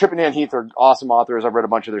 Tripp and Dan Heath are awesome authors. I've read a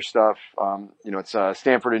bunch of their stuff. It's,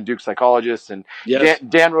 Stanford and Duke psychologists, and yes.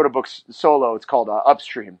 Dan wrote a book solo. It's called,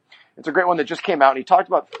 Upstream. It's a great one that just came out, and he talked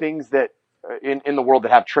about things that, in the world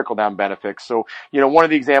that have trickle down benefits. So, one of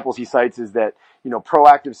the examples he cites is that,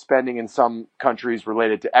 proactive spending in some countries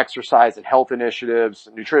related to exercise and health initiatives,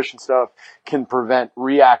 nutrition stuff, can prevent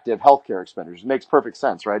reactive healthcare expenditures. It makes perfect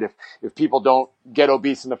sense, right? If people don't get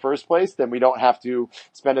obese in the first place, then we don't have to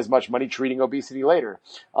spend as much money treating obesity later.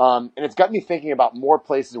 And it's got me thinking about more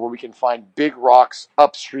places where we can find big rocks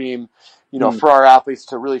upstream, for our athletes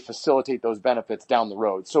to really facilitate those benefits down the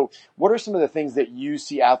road. So what are some of the things that you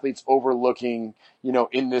see athletes overlooking,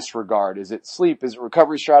 in this regard? Is it sleep? Is it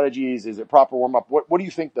recovery strategies? Is it proper warm up? What do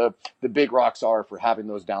you think the big rocks are for having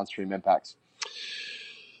those downstream impacts?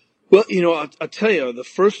 Well, I'll tell you, the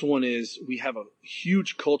first one is we have a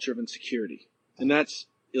huge culture of insecurity. And that's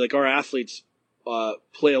like our athletes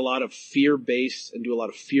play a lot of fear-based and do a lot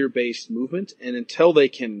of fear-based movement. And until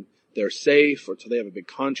they're safe or until they have a big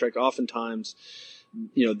contract, oftentimes,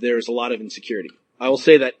 there's a lot of insecurity. I will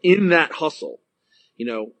say that in that hustle,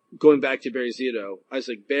 going back to Barry Zito, I was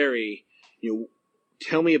like, Barry,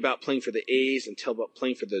 tell me about playing for the A's and tell about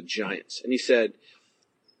playing for the Giants. And he said,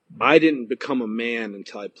 I didn't become a man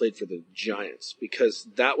until I played for the Giants, because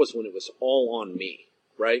that was when it was all on me,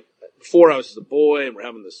 right? Before I was a boy and we're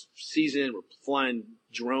having this season, we're flying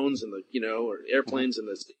drones in or airplanes in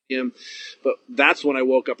the stadium. But that's when I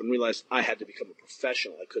woke up and realized I had to become a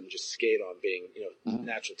professional. I couldn't just skate on being,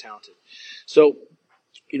 naturally talented. So,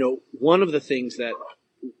 one of the things that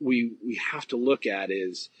we have to look at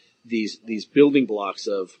is these building blocks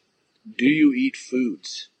of, do you eat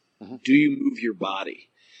foods? Do you move your body?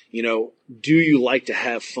 Do you like to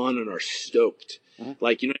have fun and are stoked?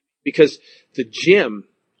 Because the gym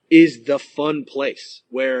is the fun place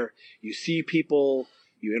where you see people,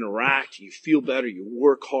 you interact, you feel better, you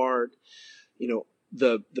work hard.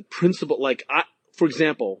 The principle, for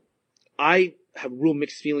example, I have real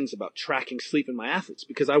mixed feelings about tracking sleep in my athletes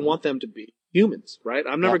because I want them to be humans, right?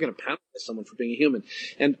 I'm never going to penalize someone for being a human.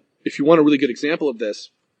 And if you want a really good example of this,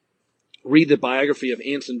 read the biography of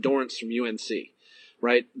Anson Dorrance from UNC.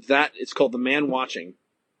 Right? It's called The Man Watching.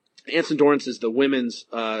 Anson Dorrance is the women's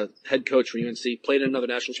head coach for UNC, played in another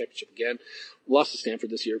national championship again, lost to Stanford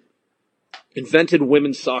this year, invented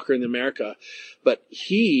women's soccer in America, but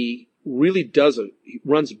he really he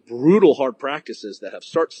runs brutal hard practices that have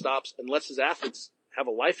start-stops and lets his athletes have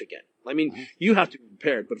a life again. I mean, you have to be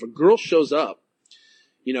prepared, but if a girl shows up,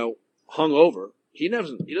 hung over, he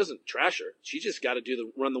doesn't trash her. She just got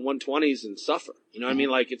to run the 120s and suffer. You know what I mean?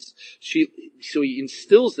 So he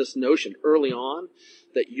instills this notion early on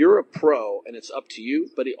that you're a pro and it's up to you,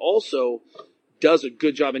 but he also does a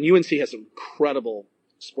good job. And UNC has an incredible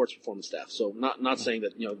sports performance staff. So not saying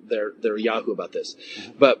that, they're Yahoo about this,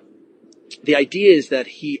 but the idea is that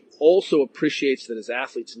he also appreciates that his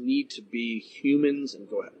athletes need to be humans and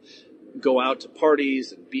go out to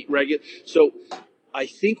parties and beat regular. So I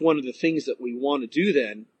think one of the things that we want to do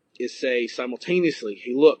then is say simultaneously,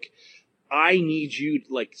 hey, look, I need you,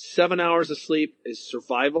 7 hours of sleep is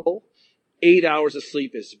survival. 8 hours of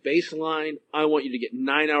sleep is baseline. I want you to get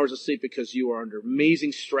 9 hours of sleep because you are under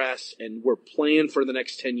amazing stress and we're playing for the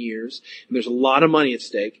next 10 years and there's a lot of money at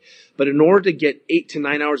stake. But in order to get 8 to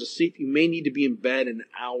 9 hours of sleep, you may need to be in bed an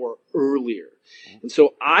hour earlier. And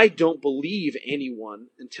so I don't believe anyone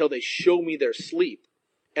until they show me their sleep.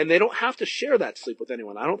 And they don't have to share that sleep with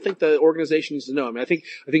anyone. I don't think the organization needs to know. I mean, I think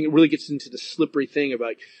it really gets into the slippery thing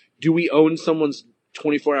about, do we own someone's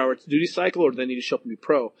 24-hour duty cycle or do they need to show up and be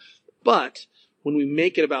pro? But when we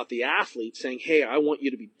make it about the athlete saying, hey, I want you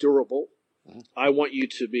to be durable. I want you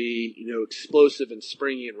to be, explosive and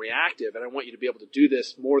springy and reactive. And I want you to be able to do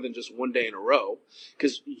this more than just one day in a row.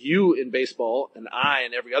 Because you in baseball and I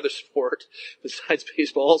in every other sport besides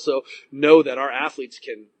baseball also know that our athletes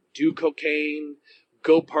can do cocaine,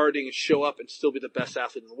 go partying and show up and still be the best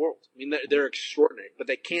athlete in the world. I mean, they're extraordinary, but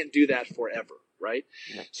they can't do that forever, right?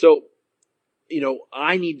 Yeah. So,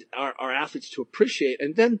 I need our athletes to appreciate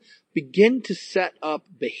and then begin to set up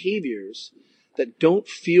behaviors that don't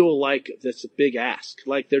feel like that's a big ask.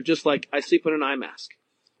 Like they're just like, I sleep in an eye mask.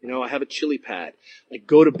 I have a chili pad. I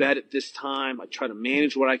go to bed at this time. I try to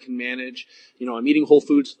manage what I can manage. I'm eating whole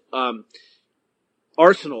foods.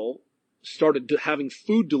 Arsenal started having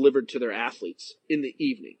food delivered to their athletes in the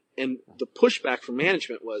evening. And the pushback from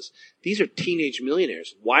management was, these are teenage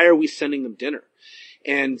millionaires. Why are we sending them dinner?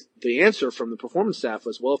 And the answer from the performance staff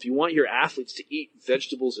was, well, if you want your athletes to eat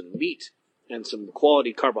vegetables and meat and some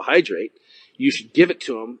quality carbohydrate, you should give it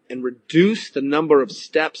to them and reduce the number of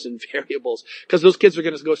steps and variables because those kids are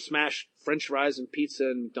going to go smash French fries and pizza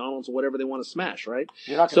and McDonald's or whatever they want to smash, right?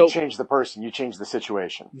 You're not going to change the person. You change the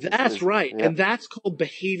situation. That's right. Yeah. And that's called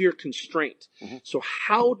behavior constraint. Mm-hmm. So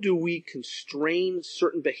how do we constrain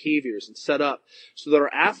certain behaviors and set up so that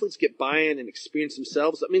our athletes get buy-in and experience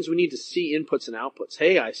themselves? That means we need to see inputs and outputs.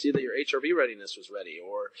 Hey, I see that your HRV readiness was ready.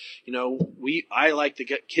 Or, I like to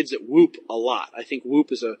get kids at Whoop a lot. I think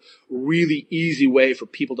Whoop is a really easy way for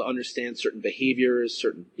people to understand certain behaviors,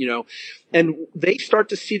 and they start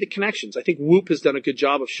to see the connections. I think Whoop has done a good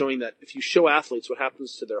job of showing that if you show athletes what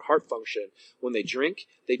happens to their heart function when they drink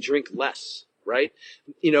less, right?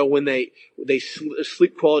 When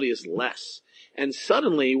sleep quality is less. And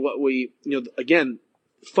suddenly what again,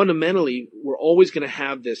 fundamentally, we're always going to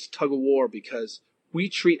have this tug of war because we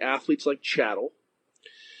treat athletes like chattel.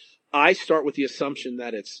 I start with the assumption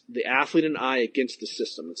that it's the athlete and I against the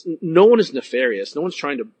system. No one is nefarious. No one's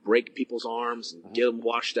trying to break people's arms and get them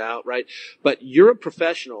washed out, right? But you're a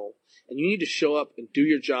professional and you need to show up and do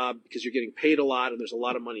your job because you're getting paid a lot and there's a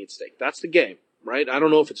lot of money at stake. That's the game, right? I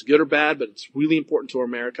don't know if it's good or bad, but it's really important to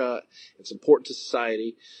America. It's important to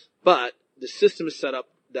society. But the system is set up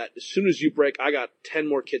that as soon as you break, I got 10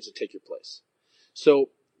 more kids to take your place. So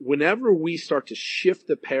whenever we start to shift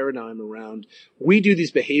the paradigm around, we do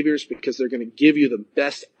these behaviors because they're going to give you the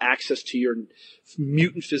best access to your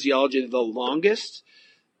mutant physiology the longest,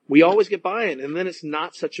 we always get buy-in, and then it's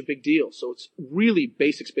not such a big deal. So it's really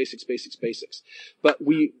basics. But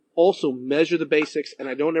we also measure the basics, and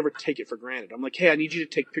I don't ever take it for granted. I'm like, hey, I need you to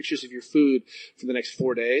take pictures of your food for the next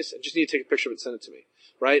 4 days. I just need to take a picture of it and send it to me,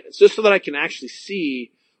 right? It's just so that I can actually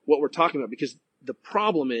see what we're talking about, because the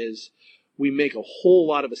problem is we make a whole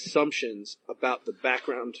lot of assumptions about the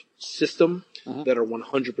background system that are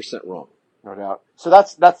 100% wrong. No doubt. So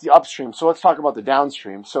that's the upstream. So let's talk about the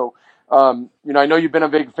downstream. So, I know you've been a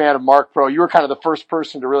big fan of Marc Pro. You were kind of the first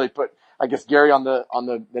person to really put, I guess, Gary on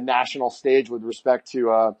the national stage with respect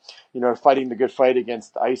to, fighting the good fight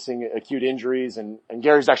against icing acute injuries. And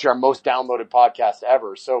Gary's actually our most downloaded podcast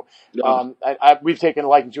ever. So, we've taken a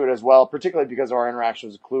liking to it as well, particularly because of our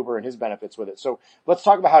interactions with Kluber and his benefits with it. So let's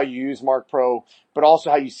talk about how you use Marc Pro, but also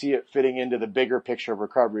how you see it fitting into the bigger picture of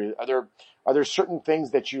recovery. Are there certain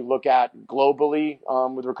things that you look at globally,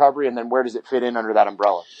 with recovery, and then where does it fit in under that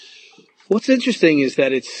umbrella? What's interesting is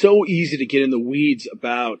that it's so easy to get in the weeds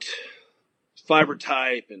about fiber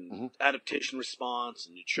type and adaptation response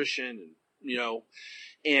and nutrition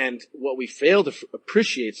and what we fail to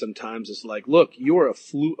appreciate sometimes is like, look, you're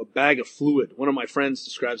a bag of fluid. One of my friends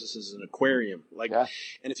describes this as an aquarium.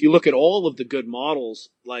 And if you look at all of the good models,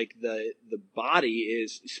 like the body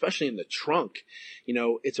is, especially in the trunk,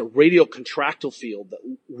 it's a radial contractile field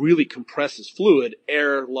that really compresses fluid,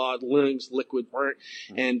 air, lungs, liquid,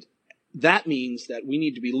 and that means that we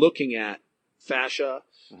need to be looking at fascia.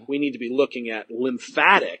 We need to be looking at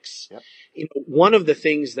lymphatics. Yep. One of the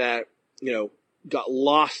things that, got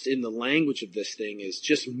lost in the language of this thing is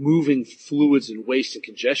just moving fluids and waste and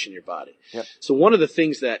congestion in your body. Yep. So one of the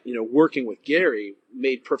things that, working with Gary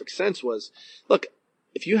made perfect sense was, look,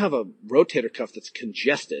 if you have a rotator cuff that's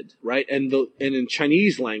congested, right? And in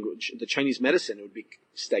Chinese language, the Chinese medicine, it would be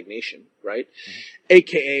stagnation, right?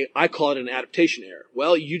 AKA, I call it an adaptation error.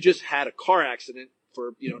 Well, you just had a car accident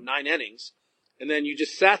for, 9 innings, and then you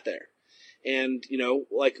just sat there. And,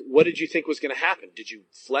 what did you think was going to happen? Did you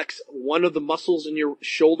flex one of the muscles in your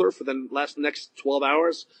shoulder for the next 12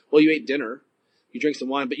 hours? Well, you ate dinner, you drank some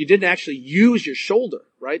wine, but you didn't actually use your shoulder,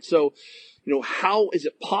 right? So, how is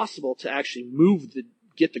it possible to actually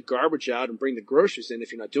get the garbage out and bring the groceries in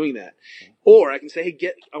if you're not doing that? Or I can say,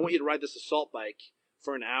 hey, I want you to ride this assault bike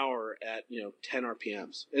for an hour at, 10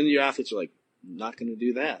 RPMs. And your athletes are like, not going to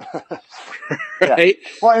do that. Right? Yeah.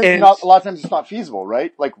 Well, and a lot of times it's not feasible,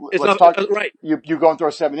 right? Like, let's talk. Right. You go and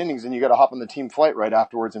throw 7 innings and you got to hop on the team flight right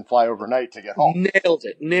afterwards and fly overnight to get home. Nailed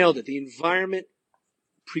it. The environment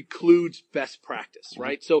precludes best practice,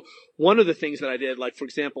 right? So one of the things that I did, like, for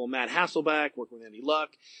example, Matt Hasselbeck, working with Andy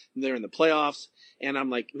Luck, and they're in the playoffs. And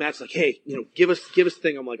I'm like, Matt's like, hey, give us the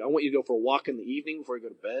thing. I'm like, I want you to go for a walk in the evening before you go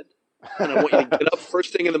to bed. And I want you to get up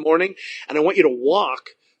first thing in the morning. And I want you to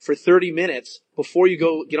walk for 30 minutes before you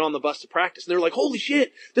go get on the bus to practice. And they're like, holy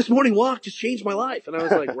shit, this morning walk just changed my life. And I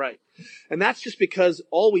was like, right. And that's just because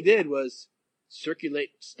all we did was circulate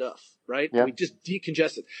stuff, right? Yeah. We just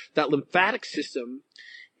decongested. That lymphatic system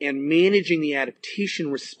and managing the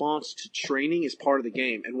adaptation response to training is part of the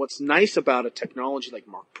game. And what's nice about a technology like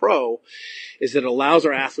Marc Pro is that it allows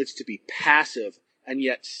our athletes to be passive and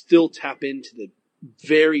yet still tap into the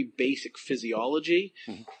very basic physiology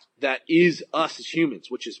that is us as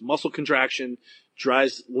humans, which is muscle contraction,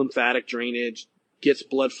 drives lymphatic drainage, gets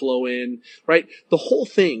blood flow in, right? The whole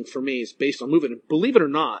thing for me is based on movement. And believe it or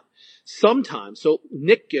not, sometimes, so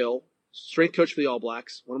Nick Gill, strength coach for the All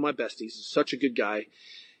Blacks, one of my besties, is such a good guy.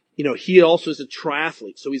 He also is a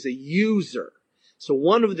triathlete, so he's a user. So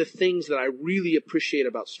one of the things that I really appreciate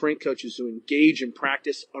about strength coaches who engage in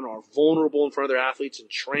practice and are vulnerable in front of their athletes and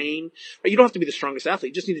train, right? You don't have to be the strongest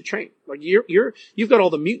athlete. You just need to train. Like you've got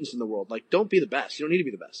all the mutants in the world. Like, don't be the best. You don't need to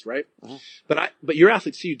be the best, right? But your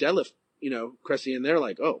athletes see you deadlift, Cressy, and they're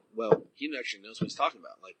like, oh, well, he actually knows what he's talking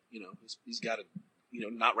about. Like, he's got to,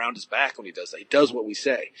 not round his back when he does that. He does what we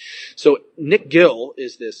say. So Nick Gill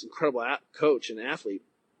is this incredible coach and athlete,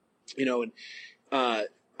 and,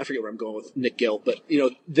 I forget where I'm going with Nick Gill, but,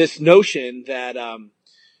 this notion that,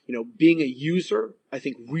 being a user, I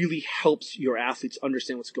think really helps your athletes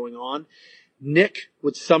understand what's going on. Nick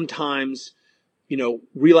would sometimes,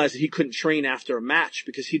 realized that he couldn't train after a match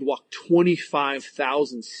because he'd walked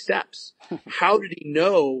 25,000 steps. How did he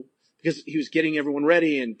know? Because he was getting everyone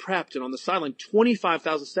ready and prepped and on the sideline.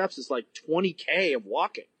 25,000 steps is like 20K of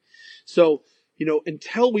walking. So,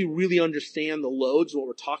 until we really understand the loads, what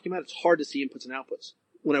we're talking about, it's hard to see inputs and outputs.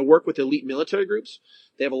 When I work with elite military groups,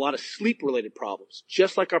 they have a lot of sleep-related problems,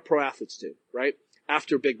 just like our pro athletes do, right?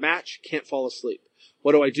 After a big match, can't fall asleep.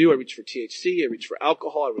 What do? I reach for THC, I reach for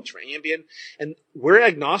alcohol, I reach for Ambien. And we're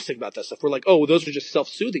agnostic about that stuff. We're like, oh, those are just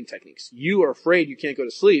self-soothing techniques. You are afraid you can't go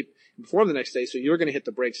to sleep and perform the next day, so you're going to hit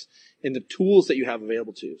the brakes in the tools that you have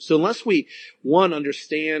available to you. So unless we, one,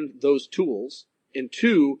 understand those tools, and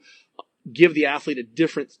two, give the athlete a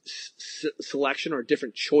different selection or a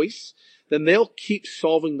different choice, then they'll keep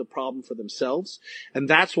solving the problem for themselves. And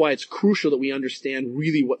that's why it's crucial that we understand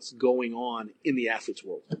really what's going on in the athlete's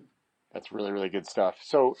world. That's really, really good stuff.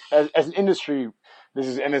 So as an industry, this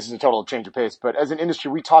is a total change of pace, but as an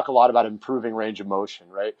industry, we talk a lot about improving range of motion,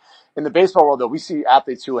 right? In the baseball world, though, we see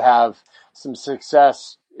athletes who have some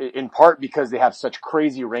success in part because they have such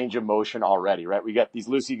crazy range of motion already, right? We get these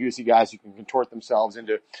loosey-goosey guys who can contort themselves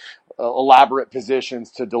into elaborate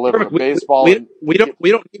positions to deliver a baseball. We don't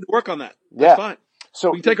need to work on that. That's fine.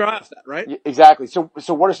 So we can take our eye off that, right? Exactly. So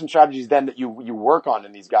what are some strategies then that you work on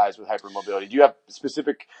in these guys with hypermobility? Do you have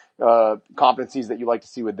specific competencies that you like to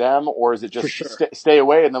see with them, or is it just stay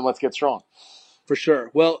away and then let's get strong? For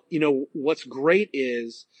sure. Well, what's great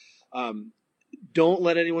is don't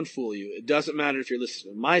let anyone fool you. It doesn't matter if you're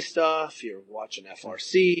listening to my stuff, you're watching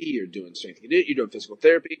FRC, you're doing strength conditioning, you're doing physical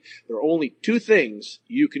therapy. There are only two things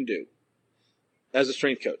you can do as a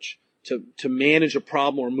strength coach to manage a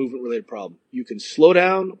problem or a movement-related problem. You can slow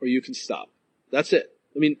down or you can stop. That's it.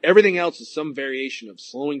 I mean, everything else is some variation of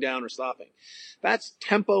slowing down or stopping. That's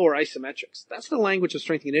tempo or isometrics. That's the language of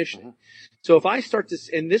strength conditioning. Mm-hmm. So if I start this,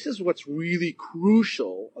 and this is what's really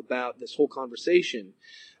crucial about this whole conversation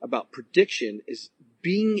about prediction, is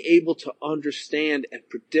being able to understand and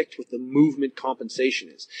predict what the movement compensation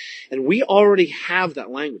is. And we already have that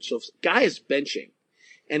language. So if a guy is benching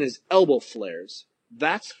and his elbow flares,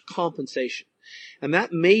 that's compensation. And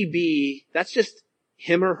that's just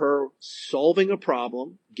him or her solving a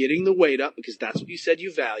problem, getting the weight up, because that's what you said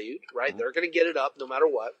you valued, right? They're going to get it up no matter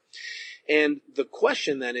what. And the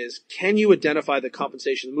question then is, can you identify the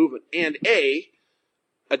compensation of the movement? And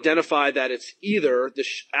identify that it's either the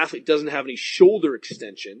athlete doesn't have any shoulder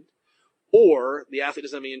extension, or the athlete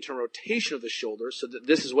doesn't have any internal rotation of the shoulder, so that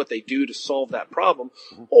this is what they do to solve that problem,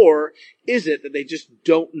 or is it that they just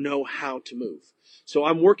don't know how to move? So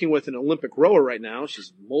I'm working with an Olympic rower right now.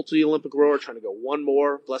 She's a multi-Olympic rower, trying to go one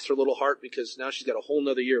more. Bless her little heart, because now she's got a whole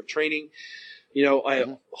nother year of training.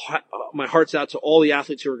 My heart's out to all the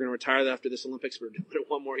athletes who are going to retire after this Olympics. We're doing it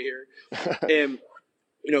one more year. And,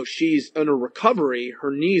 she's under recovery.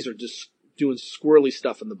 Her knees are just doing squirrely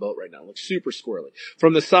stuff in the boat right now, like super squirrely.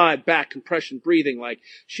 From the side, back, compression, breathing, like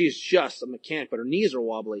she's just a mechanic, but her knees are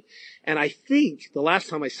wobbly. And I think the last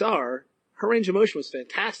time I saw her, her range of motion was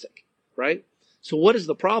fantastic, right? So what is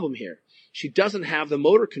the problem here? She doesn't have the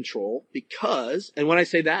motor control because, and when I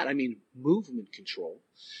say that, I mean movement control,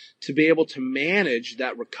 to be able to manage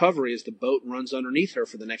that recovery as the boat runs underneath her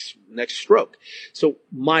for the next stroke. So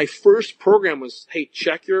my first program was, hey,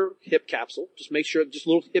 check your hip capsule. Just make sure, just a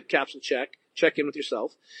little hip capsule check in with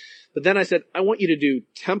yourself. But then I said, I want you to do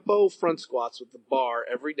tempo front squats with the bar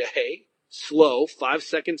every day. Slow, 5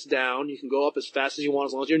 seconds down. You can go up as fast as you want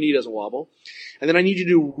as long as your knee doesn't wobble. And then I need you to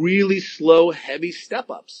do really slow, heavy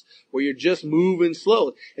step-ups where you're just moving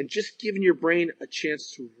slow and just giving your brain a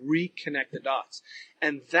chance to reconnect the dots.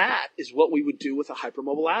 And that is what we would do with a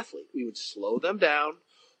hypermobile athlete. We would slow them down,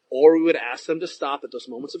 or we would ask them to stop at those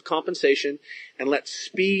moments of compensation and let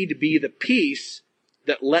speed be the piece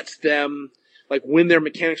that lets them, like when their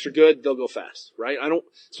mechanics are good, they'll go fast, right?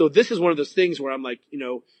 So this is one of those things where I'm like,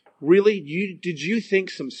 really, did you think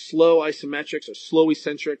some slow isometrics or slow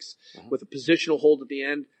eccentrics with a positional hold at the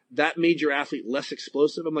end, that made your athlete less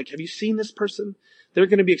explosive? I'm like, have you seen this person? They're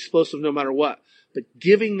going to be explosive no matter what. But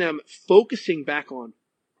focusing back on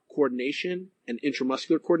coordination and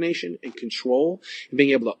intramuscular coordination and control and being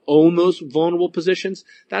able to own those vulnerable positions,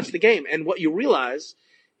 that's the game. And what you realize,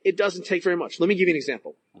 it doesn't take very much. Let me give you an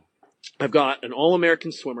example. I've got an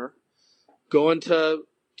All-American swimmer going to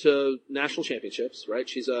national championships, right?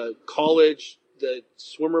 She's the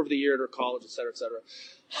swimmer of the year at her college, et cetera, et cetera.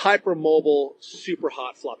 Hypermobile, super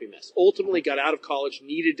hot, floppy mess. Ultimately got out of college,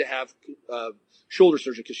 needed to have shoulder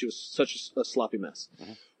surgery because she was such a sloppy mess.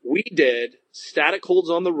 Mm-hmm. We did static holds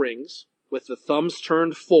on the rings with the thumbs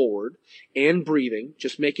turned forward and breathing,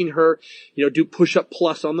 just making her, do push-up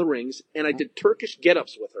plus on the rings. And I did Turkish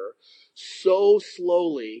get-ups with her so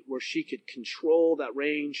slowly where she could control that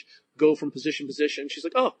range, go from position to position. She's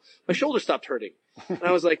like, oh, my shoulder stopped hurting. And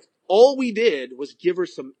I was like, all we did was give her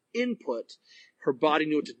some input. Her body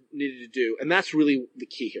knew what it needed to do. And that's really the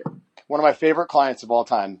key here. One of my favorite clients of all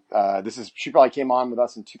time. She probably came on with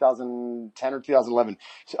us in 2010 or 2011.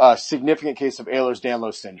 Significant case of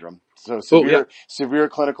Ehlers-Danlos syndrome. So severe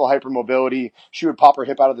clinical hypermobility. She would pop her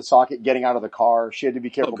hip out of the socket, getting out of the car. She had to be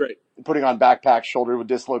careful putting on backpack, shoulder would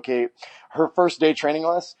dislocate. Her first day training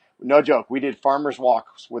with us, no joke, we did farmer's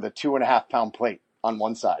walks with a 2.5 pound plate on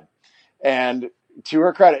one side. And to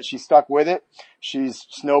her credit, she stuck with it. She's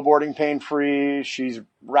snowboarding pain-free. She's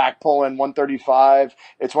rack pulling 135.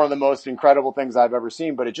 It's one of the most incredible things I've ever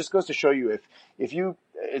seen, but it just goes to show you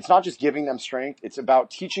it's not just giving them strength. It's about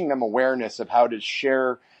teaching them awareness of how to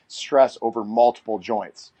share stress over multiple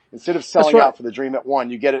joints. Instead of selling out for the dream at one,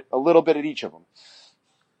 you get it a little bit at each of them.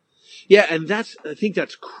 Yeah. And I think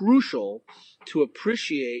that's crucial to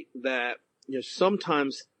appreciate that,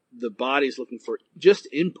 sometimes the body's looking for just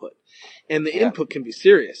input, and the input can be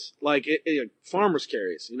serious. Like farmer's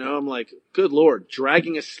carries, I'm like, good Lord,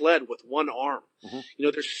 dragging a sled with one arm.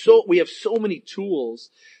 Mm-hmm. We have so many tools.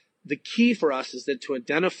 The key for us is then to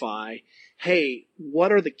identify, hey,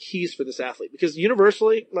 what are the keys for this athlete? Because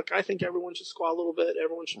universally, I think everyone should squat a little bit.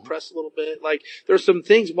 Everyone should press a little bit. There's some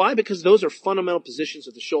things. Why? Because those are fundamental positions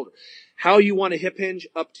of the shoulder. How you want to hip hinge,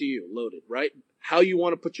 up to you, loaded, right? How you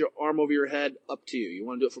want to put your arm over your head, up to you. You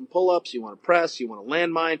want to do it from pull-ups, you want to press, you want to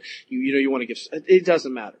landmine, you want to give, it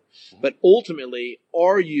doesn't matter. But ultimately,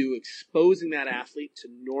 are you exposing that athlete to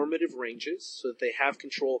normative ranges so that they have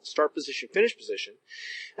control of start position, finish position?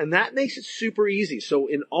 And that makes it super easy. So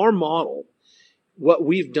in our model, what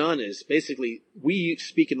we've done is basically we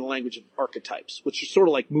speak in the language of archetypes, which are sort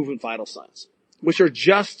of like movement vital signs, which are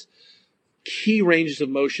just key ranges of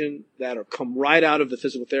motion that come right out of the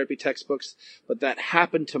physical therapy textbooks, but that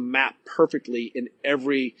happen to map perfectly in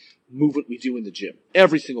every movement we do in the gym.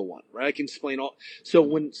 Every single one, right? I can explain all. So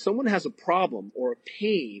when someone has a problem or a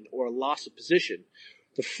pain or a loss of position,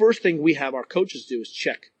 the first thing we have our coaches do is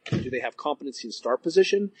check, do they have competency in start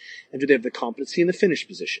position, and do they have the competency in the finish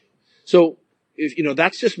position? So if,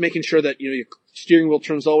 that's just making sure that, your steering wheel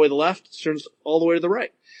turns all the way to the left, turns all the way to the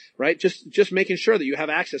right. Right? Just making sure that you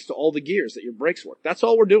have access to all the gears, that your brakes work. That's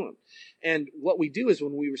all we're doing. And what we do is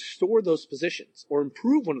when we restore those positions or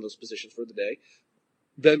improve one of those positions for the day,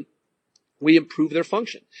 then we improve their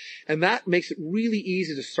function. And that makes it really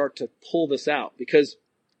easy to start to pull this out, because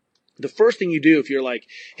the first thing you do if you're like,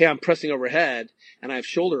 hey, I'm pressing overhead and my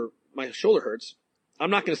shoulder hurts,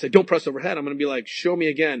 I'm not going to say, don't press overhead. I'm going to be like, show me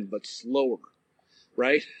again, but slower.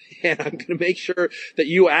 Right? And I'm going to make sure that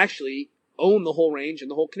you actually own the whole range and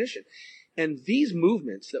the whole condition. And these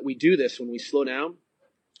movements that we do this when we slow down,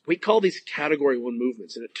 we call these category 1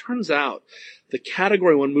 movements. And it turns out the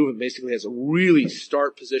category 1 movement basically has a really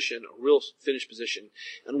start position, a real finish position,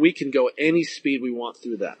 and we can go any speed we want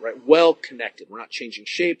through that, right? Well connected. We're not changing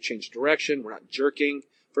shape, change direction. We're not jerking,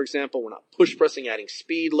 for example. We're not push pressing, adding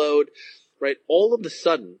speed load, right? All of a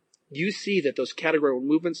sudden, you see that those category 1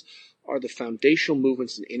 movements are the foundational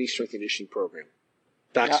movements in any strength and conditioning program.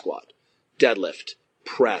 Back squat, deadlift,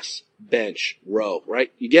 press, bench, row,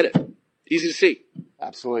 right? You get it. Easy to see.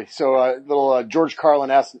 Absolutely. So little George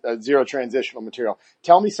Carlin-esque zero transitional material.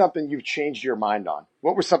 Tell me something you've changed your mind on.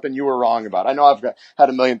 What was something you were wrong about? I know I've had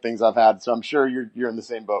a million things I've had, so I'm sure you're in the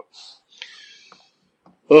same boat.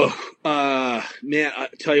 Man, I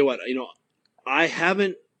tell you what, I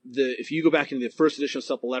haven't, if you go back into the first edition of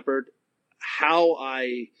Supple Leopard, how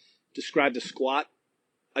I described the squat,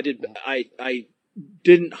 I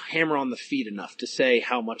didn't hammer on the feet enough to say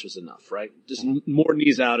how much was enough, right? Just more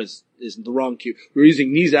knees out is the wrong cue. We're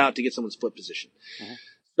using knees out to get someone's foot position. Mm-hmm.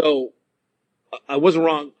 So I wasn't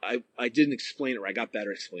wrong. I didn't explain it right. I got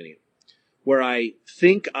better explaining it. Where I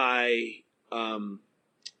think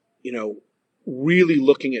really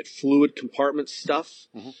looking at fluid compartment stuff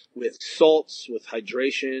with salts, with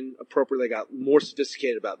hydration appropriately. I got more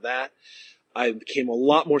sophisticated about that. I became a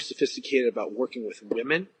lot more sophisticated about working with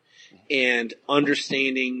women and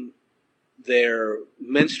understanding their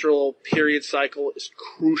menstrual period cycle is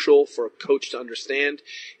crucial for a coach to understand.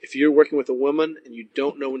 If you're working with a woman and you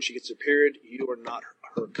don't know when she gets her period, you are not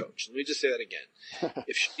her coach. Let me just say that again.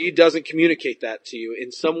 If she doesn't communicate that to you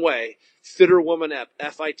in some way, Fitter Woman app,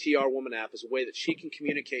 FITR Woman app is a way that she can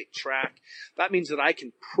communicate, track. That means that I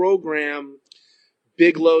can program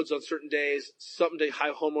big loads on certain days. Some day,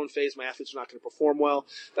 high hormone phase, my athletes are not going to perform well.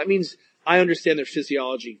 That means I understand their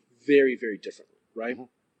physiology very, very differently, right?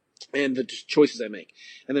 And the choices I make.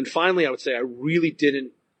 And then finally, I would say I really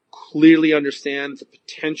didn't clearly understand the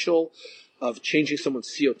potential of changing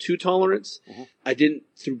someone's CO2 tolerance.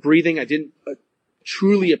 Through breathing, I didn't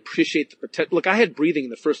truly appreciate the potential. Look, I had breathing in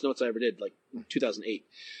the first notes I ever did, like in 2008.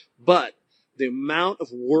 But the amount of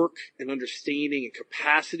work and understanding and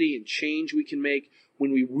capacity and change we can make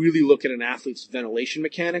when we really look at an athlete's ventilation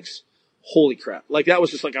mechanics, holy crap. Like that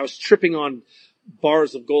was just like I was tripping on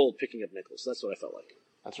bars of gold picking up nickels. That's what I felt like.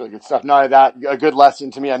 That's really good stuff. Not that a good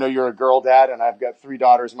lesson to me. I know you're a girl dad, and I've got 3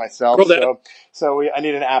 daughters myself. So I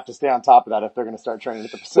need an app to stay on top of that if they're going to start training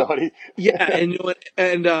at the facility. Yeah, and you know what?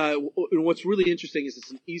 And what's really interesting is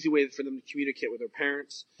it's an easy way for them to communicate with their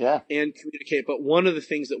parents. Yeah. And communicate. But one of the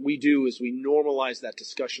things that we do is we normalize that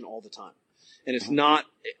discussion all the time. And it's not,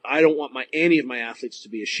 I don't want any of my athletes to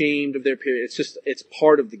be ashamed of their period. It's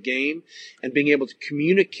part of the game. And being able to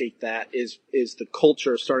communicate that is the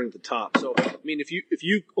culture starting at the top. So, I mean, if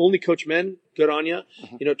you only coach men, good on you.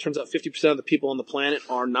 You know, it turns out 50% of the people on the planet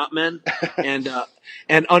are not men.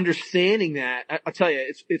 And understanding that, I'll tell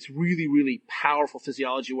you, it's really, really powerful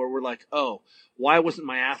physiology where we're like, oh, why wasn't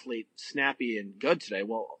my athlete snappy and good today?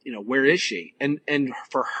 Well, you know, where is she? And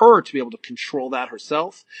for her to be able to control that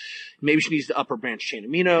herself, maybe she needs the upper branch chain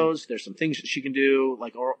aminos. There's some things that she can do,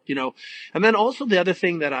 like, or, you know, and then also the other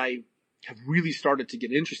thing that I have really started to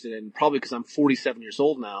get interested in, probably because I'm 47 years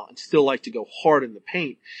old now and still like to go hard in the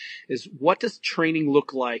paint, is what does training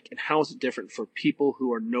look like and how is it different for people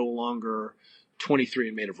who are no longer 23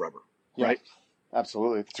 and made of rubber, right?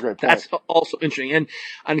 Absolutely. That's a great point. That's also interesting. And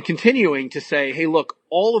I'm continuing to say, hey, look,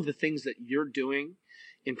 all of the things that you're doing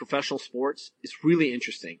in professional sports is really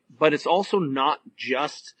interesting, but it's also not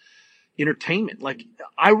just entertainment. Like,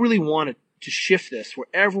 I really wanted to shift this where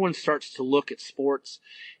everyone starts to look at sports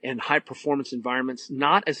and high performance environments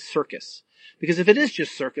not as circus. Because if it is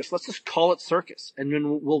just circus, let's just call it circus. And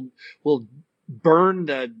then we'll burn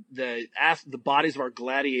the bodies of our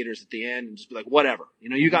gladiators at the end and just be like, whatever, you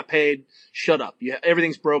know, you got paid, shut up.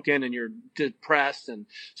 Everything's broken and you're depressed and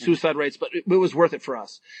suicide rates, but it was worth it for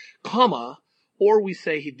us, or we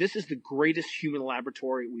say, hey, this is the greatest human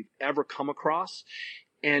laboratory we've ever come across.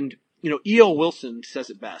 And, you know, E.O. Wilson says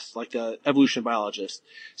it best, like the evolution biologist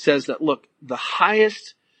says that, look, the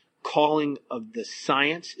highest calling of the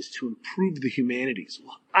science is to improve the humanities.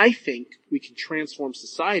 Well, I think we can transform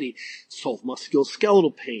society, solve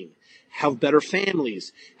musculoskeletal pain, have better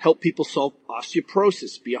families, help people solve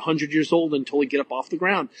osteoporosis, be 100 years old and totally get up off the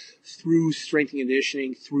ground through strength and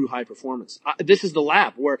conditioning, through high performance. This is the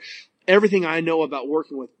lab where everything I know about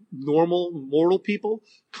working with normal, mortal people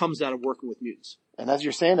comes out of working with mutants. And as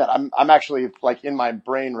you're saying that, I'm actually like in my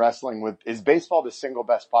brain wrestling with, is baseball the single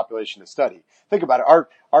best population to study? Think about it.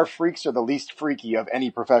 Our freaks are the least freaky of any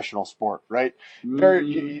professional sport, right?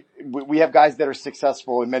 We have guys that are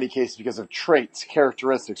successful in many cases because of traits,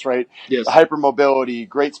 characteristics, right? Yes. Hypermobility,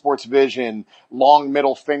 great sports vision, long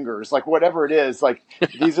middle fingers, like whatever it is, like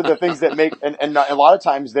these are the things that make, and a lot of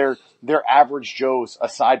times they're average Joes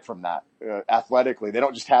aside from that, athletically. They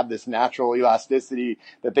don't just have this natural elasticity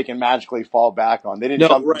that they can magically fall back on. They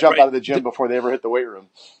didn't jump out of the gym before they ever hit the weight room.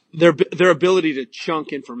 Their ability to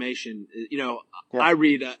chunk information, you know, yeah. I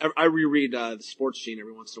reread the Sports Gene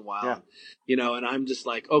every once in a while, you know, and I'm just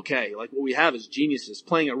like, okay, like what we have is geniuses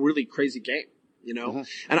playing a really crazy game, you know,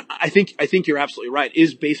 and I think you're absolutely right.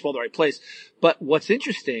 Is baseball the right place? But what's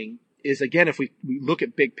interesting is, again, if we look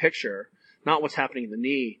at big picture, not what's happening in the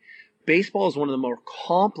knee, baseball is one of the more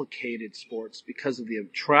complicated sports because of the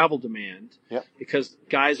travel demand, because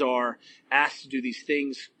guys are asked to do these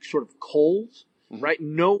things sort of cold. Right?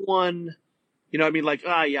 No one, you know, I mean, like,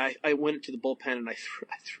 I went into the bullpen and I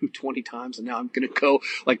threw 20 times and now I'm going to go.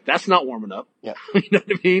 Like, that's not warming up. Yeah. You know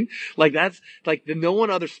what I mean? Like, that's like no one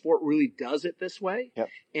other sport really does it this way. Yep.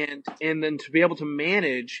 And then to be able to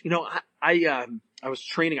manage, you know, I was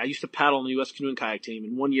training. I used to paddle on the U.S. canoe and kayak team.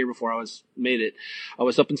 And 1 year before I made it, I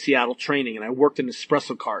was up in Seattle training and I worked an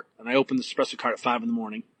espresso cart and I opened the espresso cart at 5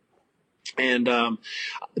 a.m. And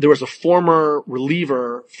there was a former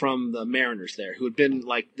reliever from the Mariners there who had been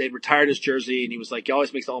like, they'd retired his jersey and he was like, he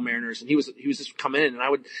always makes All Mariners. And he was just coming in and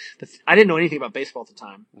I didn't know anything about baseball at the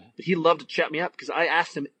time, but he loved to chat me up because I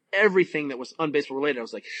asked him everything that was unbaseball related. I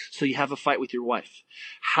was like, so you have a fight with your wife.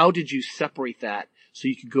 How did you separate that so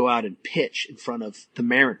you could go out and pitch in front of the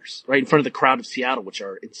Mariners, right? In front of the crowd of Seattle, which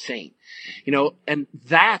are insane, you know, and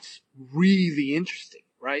that's really interesting.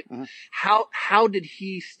 Right? How did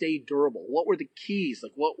he stay durable? What were the keys?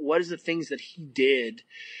 Like what is the things that he did,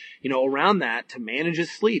 you know, around that to manage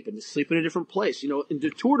his sleep and to sleep in a different place? You know, in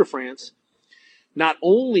the Tour de France, not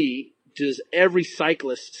only does every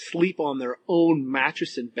cyclist sleep on their own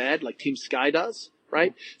mattress in bed like Team Sky does,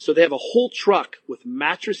 right? So they have a whole truck with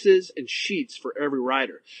mattresses and sheets for every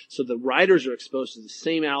rider. So the riders are exposed to the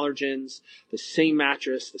same allergens, the same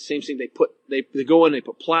mattress, the same thing. They go in, they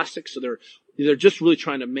put plastic. So they're just really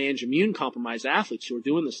trying to manage immune compromised athletes who are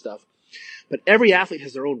doing this stuff. But every athlete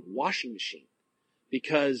has their own washing machine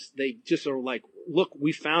because they just are like, look,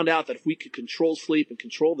 we found out that if we could control sleep and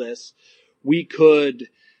control this, we could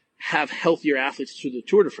have healthier athletes through the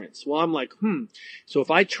Tour de France. Well, I'm like, so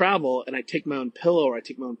if I travel and I take my own pillow or I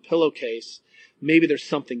take my own pillowcase, maybe there's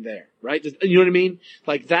something there, right? You know what I mean?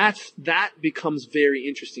 Like that becomes very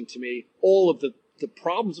interesting to me, all of the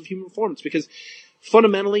problems of human performance, because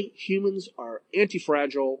fundamentally humans are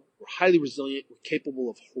anti-fragile, we're highly resilient, we're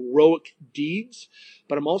capable of heroic deeds,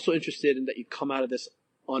 but I'm also interested in that you come out of this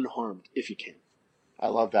unharmed if you can. I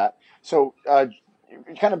love that. So,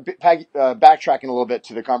 kind of backtracking a little bit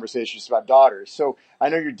to the conversations about daughters. So I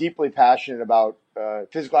know you're deeply passionate about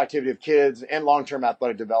physical activity of kids and long-term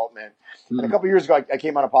athletic development. Mm-hmm. And a couple of years ago, I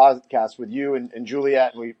came on a podcast with you and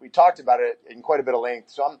Juliet, and we talked about it in quite a bit of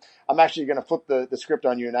length. So I'm actually going to flip the script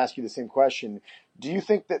on you and ask you the same question. Do you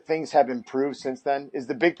think that things have improved since then? Is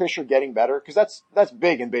the big picture getting better? Because that's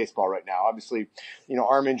big in baseball right now. Obviously,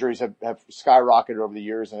 arm injuries have skyrocketed over the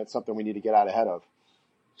years, and it's something we need to get out ahead of.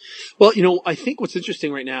 Well, I think what's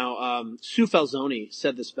interesting right now, Sue Falzoni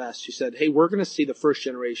said this best. She said, hey, we're going to see the first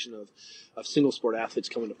generation of single sport athletes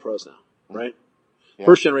coming to pros now, right? Yeah.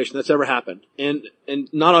 First generation that's ever happened. And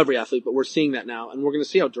not every athlete, but we're seeing that now. And we're going to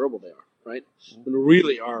see how durable they are, right? Mm-hmm. We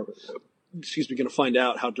really are, going to find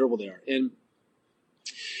out how durable they are. And,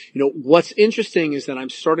 what's interesting is that I'm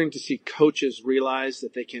starting to see coaches realize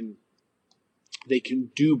that they can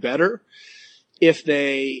do better if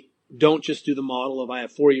they don't just do the model of I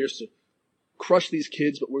have 4 years to crush these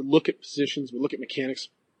kids, but we look at positions, we look at mechanics.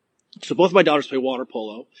 So both of my daughters play water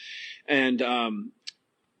polo, and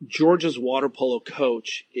Georgia's water polo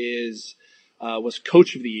coach was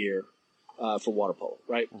coach of the year for water polo,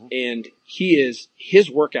 right? Mm-hmm. And his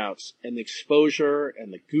workouts and the exposure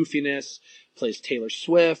and the goofiness, plays Taylor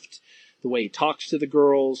Swift, the way he talks to the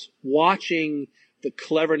girls, watching the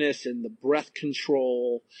cleverness and the breath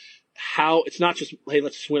control. How it's not just, hey,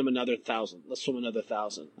 let's swim another 1,000. Let's swim another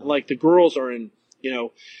 1,000. Like the girls are in,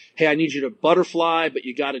 hey, I need you to butterfly, but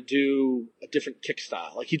you got to do a different kick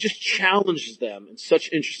style. Like he just challenges them in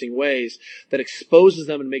such interesting ways that exposes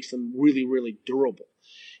them and makes them really, really durable.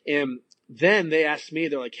 And then they asked me,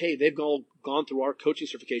 they're like, hey, they've gone through our coaching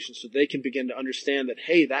certification so they can begin to understand that,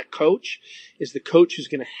 hey, that coach is the coach who's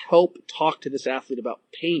going to help talk to this athlete about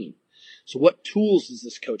pain. So what tools does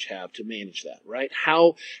this coach have to manage that, right?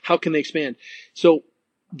 How can they expand? So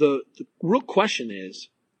the real question is,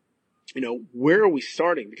 where are we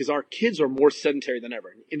starting? Because our kids are more sedentary than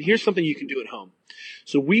ever. And here's something you can do at home.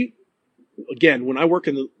 So when I work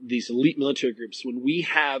in these elite military groups, when we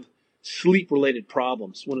have sleep-related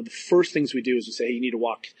problems, one of the first things we do is we say, hey, you need to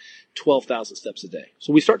walk 12,000 steps a day.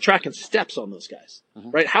 So we start tracking steps on those guys,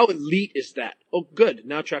 right? How elite is that? Oh, good.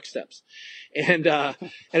 Now track steps. And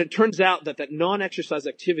it turns out that non-exercise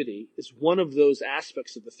activity is one of those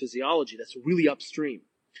aspects of the physiology that's really upstream.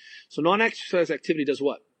 So non-exercise activity does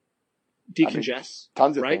what? Decongests.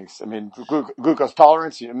 Tons of right? things. Glucose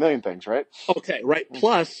tolerance, a million things, right? Okay, right.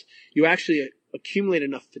 Plus, you actually accumulate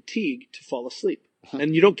enough fatigue to fall asleep.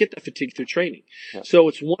 And you don't get that fatigue through training. Yeah. So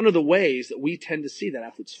it's one of the ways that we tend to see that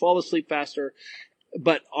athletes fall asleep faster,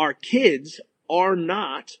 but our kids are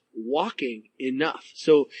not walking enough.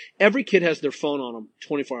 So every kid has their phone on them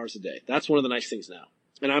 24 hours a day. That's one of the nice things now.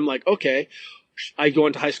 And I'm like, okay, I go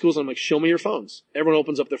into high schools and I'm like, show me your phones. Everyone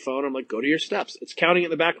opens up their phone. I'm like, go to your steps. It's counting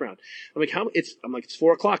in the background. I'm like, it's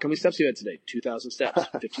 4 o'clock. How many steps you had today? 2,000 steps,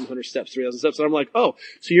 1,500 steps, 3,000 steps. And I'm like, oh,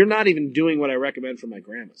 so you're not even doing what I recommend for my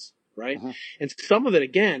grandmas. Right? Mm-hmm. And some of it,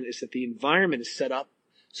 again, is that the environment is set up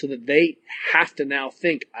so that they have to now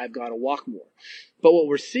think, I've got to walk more. But what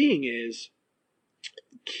we're seeing is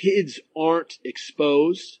kids aren't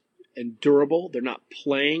exposed and durable. They're not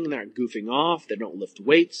playing. They're not goofing off. They don't lift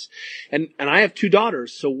weights. And I have 2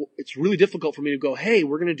 daughters, so it's really difficult for me to go, hey,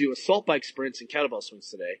 we're going to do assault bike sprints and kettlebell swings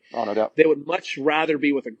today. Oh, no doubt. They would much rather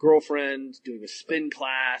be with a girlfriend, doing a spin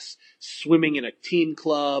class, swimming in a teen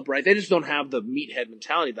club, right? They just don't have the meathead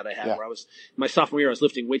mentality that I had where my sophomore year, I was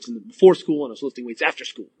lifting weights before school and I was lifting weights after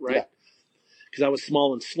school, right? Because I was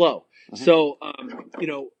small and slow. Mm-hmm. So,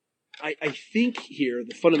 I think here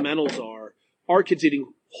the fundamentals are kids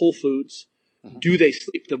eating whole foods? Mm-hmm. Do they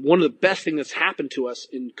sleep? One of the best things that's happened to us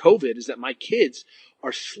in COVID is that my kids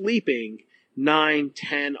are sleeping 9,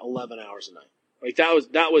 10, 11 hours a night. Like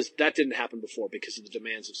that didn't happen before because of the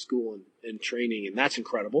demands of school and training, and that's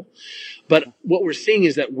incredible. But what we're seeing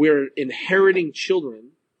is that we're inheriting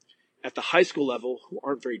children at the high school level who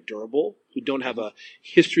aren't very durable, who don't have a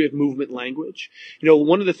history of movement language. You know,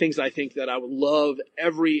 one of the things I think that I would love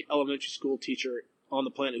every elementary school teacher on the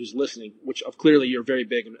planet who's listening, which clearly you're very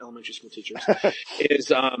big in elementary school teachers, is,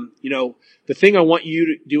 you know, the thing I want you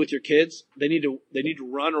to do with your kids, they need to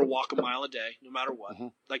run or walk a mile a day, no matter what.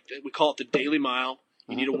 Like we call it the daily mile.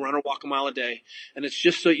 You need to run or walk a mile a day. And it's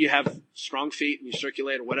just so you have strong feet and you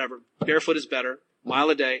circulate or whatever. Barefoot is better. Mile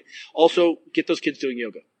a day. Also, get those kids doing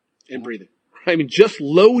yoga and breathing. I mean, just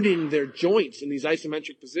loading their joints in these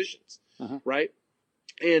isometric positions, right?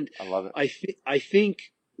 And I love it. I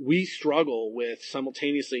think we struggle with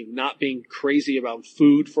simultaneously not being crazy about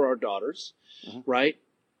food for our daughters, right?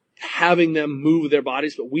 Having them move their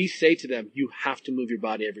bodies, but we say to them, you have to move your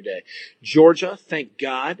body every day. Georgia, thank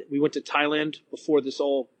God, we went to Thailand before this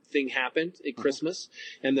whole thing happened at Christmas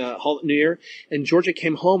and the New Year, and Georgia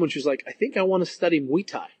came home and she was like, I think I want to study Muay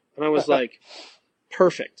Thai. And I was like,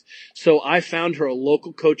 perfect. So I found her a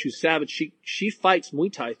local coach who's savage. She fights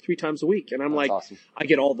Muay Thai 3 times a week. And I'm like, awesome. I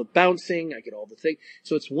get all the bouncing. I get all the thing.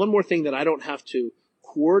 So it's one more thing that I don't have to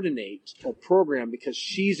coordinate or program because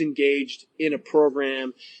she's engaged in a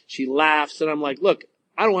program. She laughs. And I'm like, look,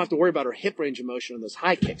 I don't have to worry about her hip range of motion on those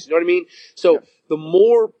high kicks. You know what I mean? So the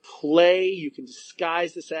more play you can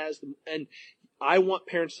disguise this as, and I want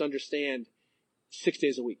parents to understand 6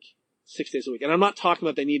 days a week. 6 days a week. And I'm not talking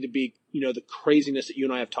about they need to be, you know, the craziness that you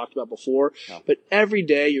and I have talked about before, but every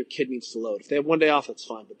day your kid needs to load. If they have one day off, that's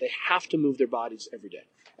fine, but they have to move their bodies every day.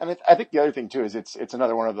 And I think the other thing too is it's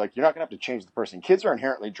another one of like, you're not going to have to change the person. Kids are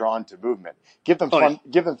inherently drawn to movement. Give them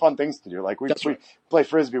fun things to do. Like we play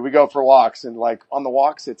Frisbee, we go for walks, and like on the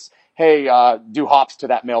walks, it's, hey, do hops to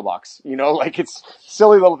that mailbox. You know, like it's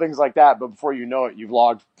silly little things like that. But before you know it, you've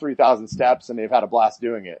logged 3,000 steps and they've had a blast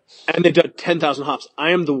doing it. And they've done 10,000 hops. I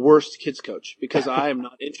am the worst kids coach because I am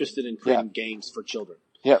not interested in creating games for children.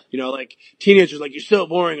 Yeah. You know, like teenagers like, you're so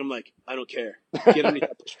boring. I'm like, I don't care. Get underneath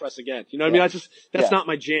that push press again. You know what I mean? That's not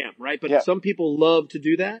my jam, right? But some people love to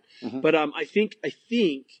do that. But, I think,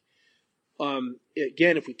 again,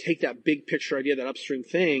 if we take that big picture idea, that upstream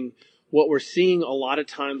thing, what we're seeing a lot of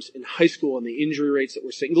times in high school and the injury rates that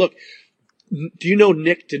we're seeing. Look, do you know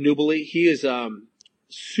Nick DeNubili? He is,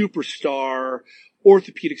 superstar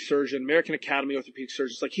orthopedic surgeon, American Academy orthopedic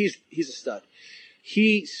surgeon. It's like he's a stud.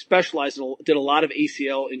 He specialized did a lot of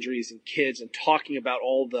ACL injuries in kids and talking about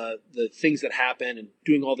all the things that happen and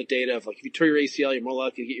doing all the data of like, if you tear your ACL, you're more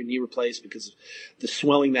likely to get your knee replaced because of the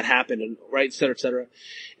swelling that happened and right, et cetera, et cetera.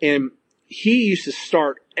 And he used to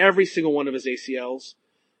start every single one of his ACLs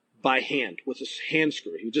by hand with a hand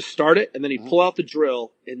screw. He would just start it and then he'd pull out the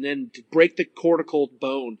drill and then to break the cortical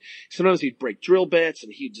bone. Sometimes he'd break drill bits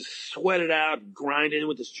and he'd just sweat it out and grind it in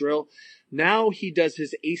with this drill. Now he does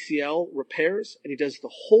his ACL repairs and he does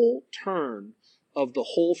the whole turn of the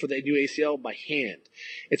hole for the new ACL by hand.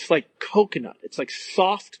 It's like coconut. It's like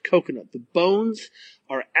soft coconut. The bones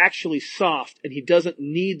are actually soft and he doesn't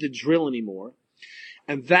need the drill anymore.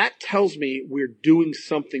 And that tells me we're doing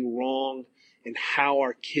something wrong in how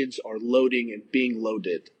our kids are loading and being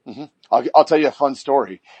loaded. I'll tell you a fun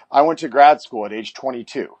story. I went to grad school at age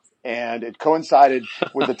 22 and it coincided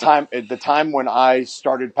with the time when I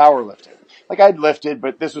started powerlifting. Like I'd lifted,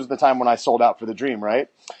 but this was the time when I sold out for the dream, right?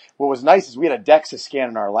 What was nice is we had a DEXA scan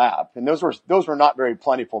in our lab, and those were not very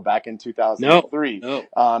plentiful back in 2003. No.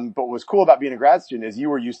 But what was cool about being a grad student is you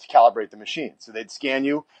were used to calibrate the machine. So they'd scan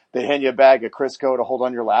you, they'd hand you a bag of Crisco to hold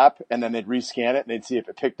on your lap, and then they'd rescan it and they'd see if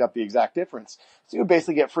it picked up the exact difference. So you would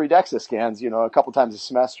basically get free DEXA scans, you know, a couple times a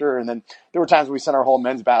semester. And then there were times we sent our whole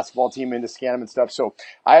men's basketball team in to scan them and stuff. So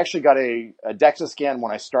I actually got a DEXA scan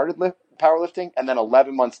when I started powerlifting, and then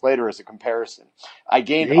 11 months later as a comparison. I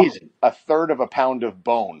gained a third of a pound of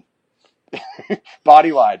bone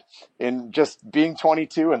body-wide in just being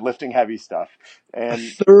 22 and lifting heavy stuff. And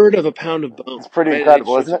a third of a pound of bone. It's pretty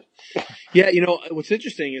incredible, isn't it? Yeah, you know, what's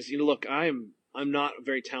interesting is, you know, look, I'm not a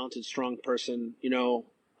very talented, strong person. You know,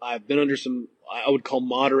 I've been under some, I would call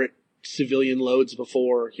moderate civilian loads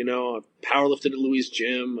before. You know, I've powerlifted at Louis'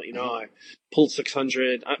 gym. You know, I pulled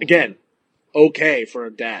 600. Again, okay for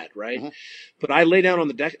a dad, right? But I lay down on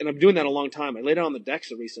the deck, and I'm doing that a long time. I lay down on the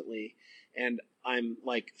DEXA recently, and I'm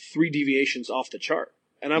like 3 deviations off the chart.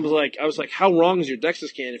 And I was like, how wrong is your DEXA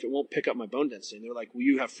scan if it won't pick up my bone density? And they're like, well,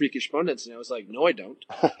 you have freakish bone density. And I was like, no, I don't.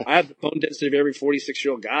 I have the bone density of every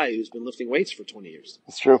 46-year-old guy who's been lifting weights for 20 years.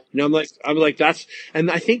 It's true. You know, I'm like,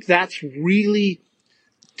 and I think that's really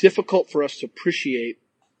difficult for us to appreciate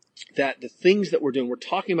that the things that we're doing, we're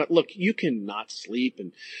talking about, look, you can not sleep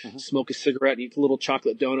and smoke a cigarette and eat a little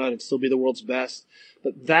chocolate donut and still be the world's best.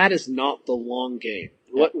 But that is not the long game.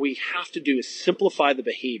 Yeah. What we have to do is simplify the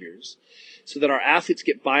behaviors so that our athletes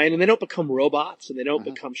get buy-in and they don't become robots and they don't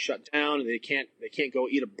become shut down and they can't go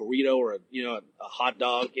eat a burrito or a hot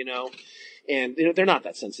dog, and they're not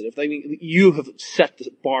that sensitive. I mean, you have set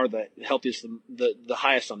the bar the healthiest, the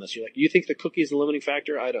highest on this. You're like, you think the cookie is the limiting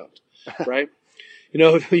factor? I don't, right?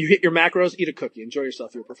 You hit your macros, eat a cookie, enjoy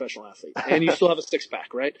yourself. You're a professional athlete and you still have a six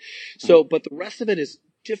pack, right? So, but the rest of it is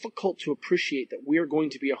difficult to appreciate that we are going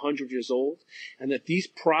to be 100 years old and that these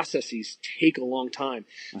processes take a long time.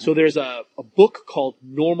 So there's a book called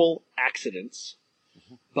Normal Accidents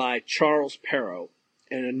by Charles Perrow,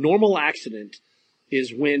 and a normal accident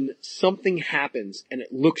is when something happens and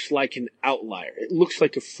it looks like an outlier. It looks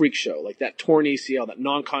like a freak show, like that torn ACL, that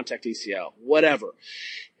non-contact ACL, whatever.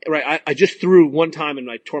 Right. I just threw one time and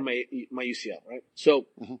I tore my UCL, right? So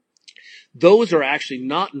those are actually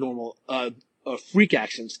not normal, freak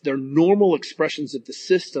accidents. They're normal expressions of the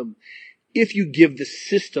system if you give the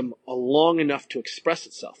system a long enough to express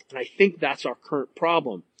itself. And I think that's our current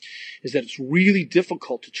problem, is that it's really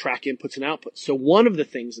difficult to track inputs and outputs. So one of the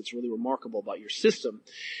things that's really remarkable about your system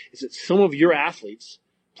is that some of your athletes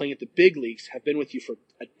playing at the big leagues have been with you for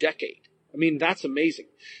a decade. I mean, that's amazing.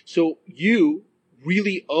 So you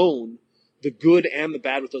really own the good and the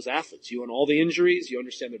bad with those athletes. You own all the injuries, you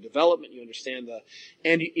understand their development, you understand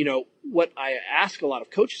what I ask a lot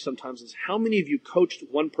of coaches sometimes is, how many of you coached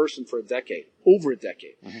one person for over a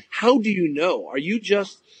decade? How do you know? Are you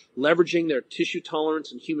just leveraging their tissue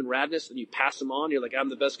tolerance and human radness and you pass them on? You're like, I'm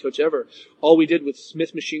the best coach ever. All we did was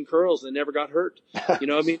Smith machine curls and they never got hurt.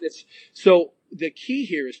 So the key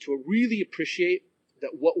here is to really appreciate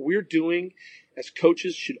that what we're doing as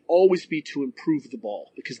coaches should always be to improve the ball,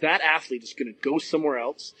 because that athlete is going to go somewhere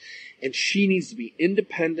else and she needs to be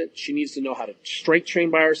independent. She needs to know how to strength train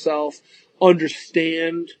by herself,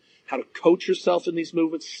 understand how to coach herself in these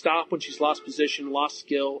movements, stop when she's lost position, lost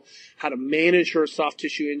skill, how to manage her soft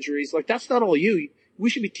tissue injuries. Like, that's not all you. We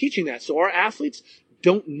should be teaching that. So our athletes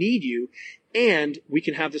don't need you, and we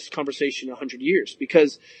can have this conversation in 100 years,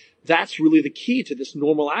 because that's really the key to this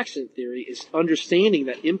normal accident theory, is understanding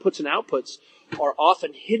that inputs and outputs are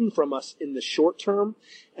often hidden from us in the short term,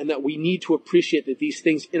 and that we need to appreciate that these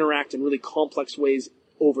things interact in really complex ways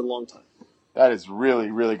over a long time. That is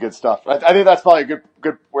really, really good stuff. I think that's probably a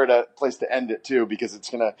good place to end it too, because it's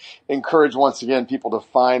going to encourage, once again, people to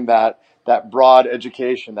find that broad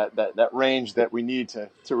education, that range that we need to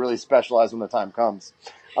really specialize when the time comes.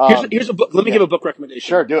 Here's a book. Let me give a book recommendation.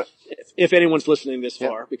 Sure, do it. If anyone's listening this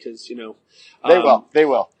far, because, they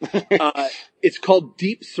will. It's called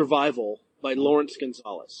Deep Survival by Lawrence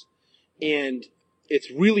Gonzalez. And it's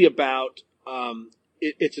really about,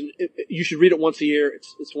 you should read it once a year.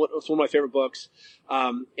 It's one of my favorite books.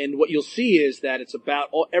 And what you'll see is that it's about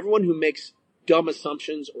everyone who makes dumb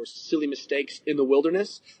assumptions or silly mistakes in the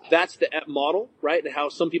wilderness. That's the model, right? And how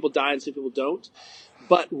some people die and some people don't.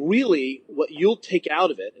 But really, what you'll take out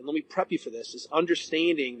of it, and let me prep you for this, is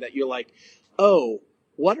understanding that you're like, oh,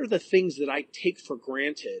 what are the things that I take for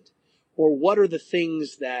granted? Or what are the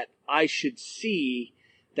things that I should see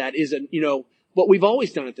that isn't, but we've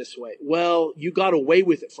always done it this way. Well, you got away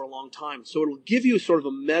with it for a long time. So it'll give you sort of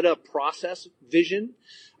a meta process vision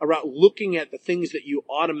around looking at the things that you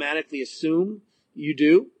automatically assume you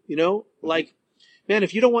do, like, man,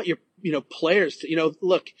 if you don't want your, players to,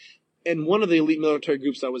 look, in one of the elite military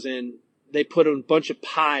groups I was in, they put a bunch of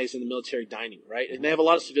pies in the military dining, right? And they have a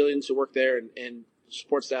lot of civilians who work there and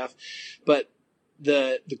support staff. But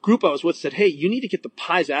the group I was with said, hey, you need to get the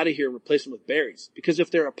pies out of here and replace them with berries. Because if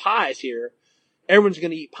there are pies here, everyone's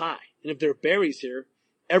going to eat pie. And if there are berries here,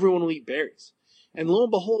 everyone will eat berries. And lo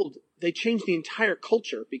and behold, they changed the entire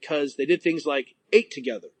culture because they did things like ate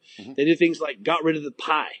together. They did things like got rid of the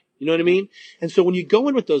pie. You know what I mean? And so when you go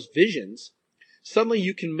in with those visions, suddenly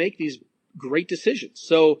you can make these great decisions.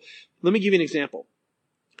 So let me give you an example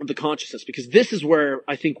of the consciousness, because this is where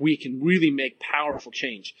I think we can really make powerful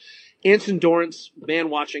change. Anson Dorrance, Man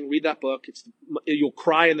Watching, read that book. You'll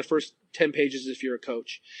cry in the first 10 pages if you're a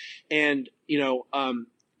coach. And,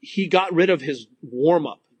 he got rid of his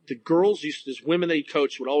warm-up. The girls there's women that he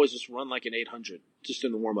coached would always just run like an 800 just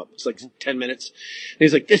in the warm-up. It's like 10 minutes. And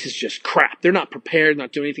he's like, this is just crap. They're not prepared,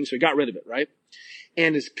 not doing anything. So he got rid of it, right?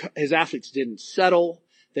 And his athletes didn't settle.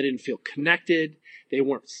 They didn't feel connected. They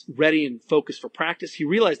weren't ready and focused for practice. He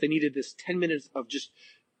realized they needed this 10 minutes of just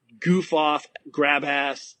goof off, grab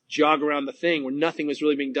ass, jog around the thing where nothing was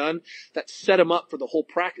really being done. That set him up for the whole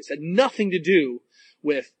practice. It had nothing to do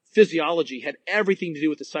with physiology had everything to do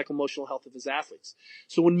with the psycho-emotional health of his athletes.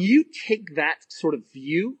 So when you take that sort of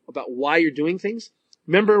view about why you're doing things,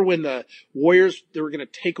 remember when the Warriors, they were going to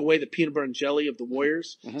take away the peanut butter and jelly of the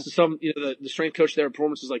Warriors? Mm-hmm. So the strength coach there at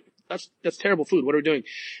Performance was like, that's terrible food. What are we doing?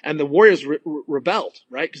 And the Warriors rebelled,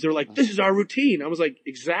 right? Because they were like, this is our routine. I was like,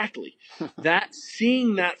 exactly.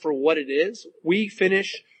 Seeing that for what it is, we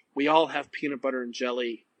finish, we all have peanut butter and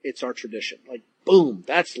jelly. It's our tradition. Like, boom,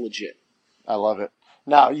 that's legit. I love it.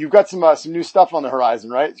 Now, you've got some new stuff on the horizon,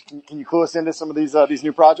 right? Can you clue us into some of these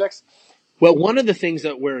new projects? Well, one of the things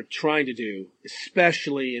that we're trying to do,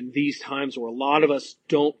 especially in these times where a lot of us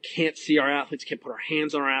can't see our athletes, can't put our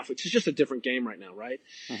hands on our athletes, it's just a different game right now, right?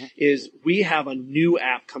 Mm-hmm. Is we have a new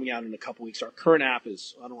app coming out in a couple weeks. Our current app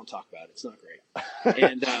is, I don't want to talk about it. It's not great.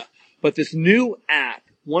 But this new app,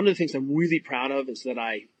 one of the things I'm really proud of is that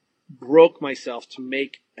I broke myself to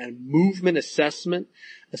make a movement assessment,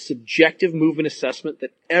 a subjective movement assessment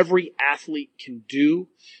that every athlete can do.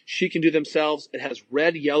 She can do themselves. It has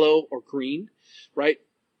red, yellow, or green, right?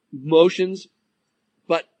 Motions.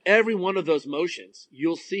 But every one of those motions,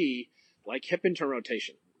 you'll see like hip and turn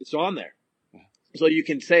rotation. It's on there. So you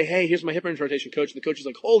can say, hey, here's my hip hinge rotation, coach. And the coach is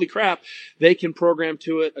like, holy crap. They can program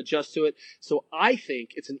to it, adjust to it. So I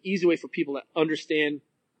think it's an easy way for people to understand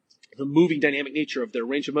the moving dynamic nature of their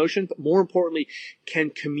range of motion, but more importantly, can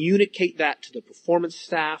communicate that to the performance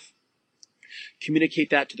staff, communicate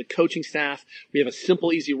that to the coaching staff. We have a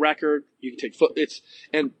simple, easy record. You can take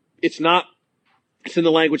it's in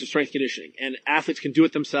the language of strength conditioning, and athletes can do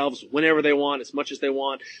it themselves whenever they want, as much as they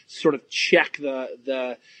want, sort of check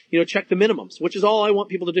the minimums, which is all I want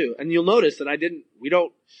people to do. And you'll notice that we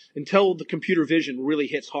don't, until the computer vision really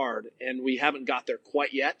hits hard, and we haven't got there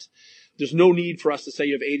quite yet, there's no need for us to say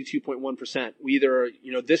you have 82.1%. We either,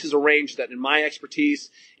 this is a range that in my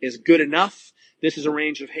expertise is good enough. This is a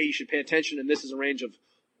range of, hey, you should pay attention. And this is a range of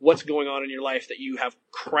what's going on in your life that you have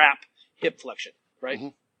crap hip flexion, right? Mm-hmm.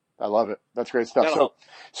 I love it. That's great stuff.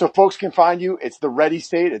 So folks can find you. It's The Ready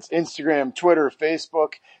State. It's Instagram, Twitter,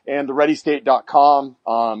 Facebook, and thereadystate.com.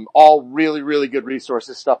 All really, really good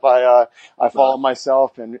resources, stuff I follow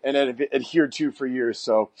myself and adhered to for years.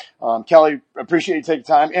 So, Kelly, appreciate you taking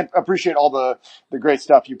time and appreciate all the great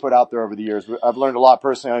stuff you put out there over the years. I've learned a lot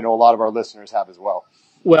personally. I know a lot of our listeners have as well.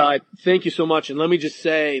 Well, I thank you so much. And let me just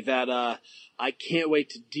say that, I can't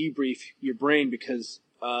wait to debrief your brain because,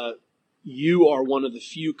 you are one of the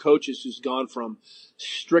few coaches who's gone from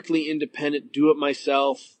strictly independent,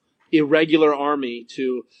 do-it-myself, irregular army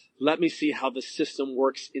to let me see how the system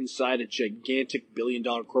works inside a gigantic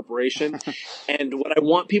billion-dollar corporation. And what I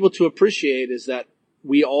want people to appreciate is that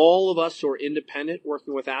all of us who are independent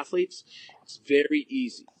working with athletes, it's very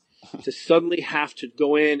easy to suddenly have to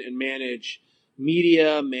go in and manage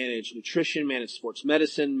media, manage nutrition, manage sports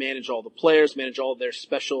medicine, manage all the players, manage all their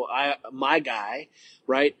my guy,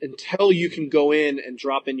 right? Until you can go in and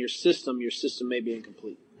drop in your system may be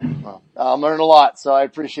incomplete. Well, I'm learning a lot, so I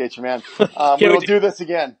appreciate you, man. We will do this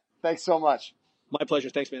again. Thanks so much. My pleasure.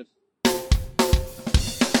 Thanks, man.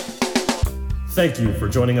 Thank you for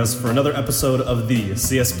joining us for another episode of the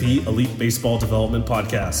CSP Elite Baseball Development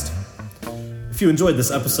Podcast. If you enjoyed this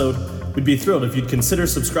episode, we'd be thrilled if you'd consider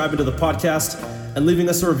subscribing to the podcast and leaving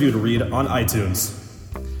us a review to read on iTunes.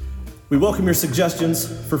 We welcome your suggestions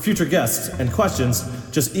for future guests and questions.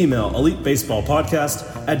 Just email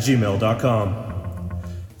elitebaseballpodcast@gmail.com.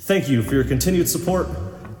 Thank you for your continued support,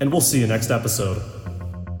 and we'll see you next episode.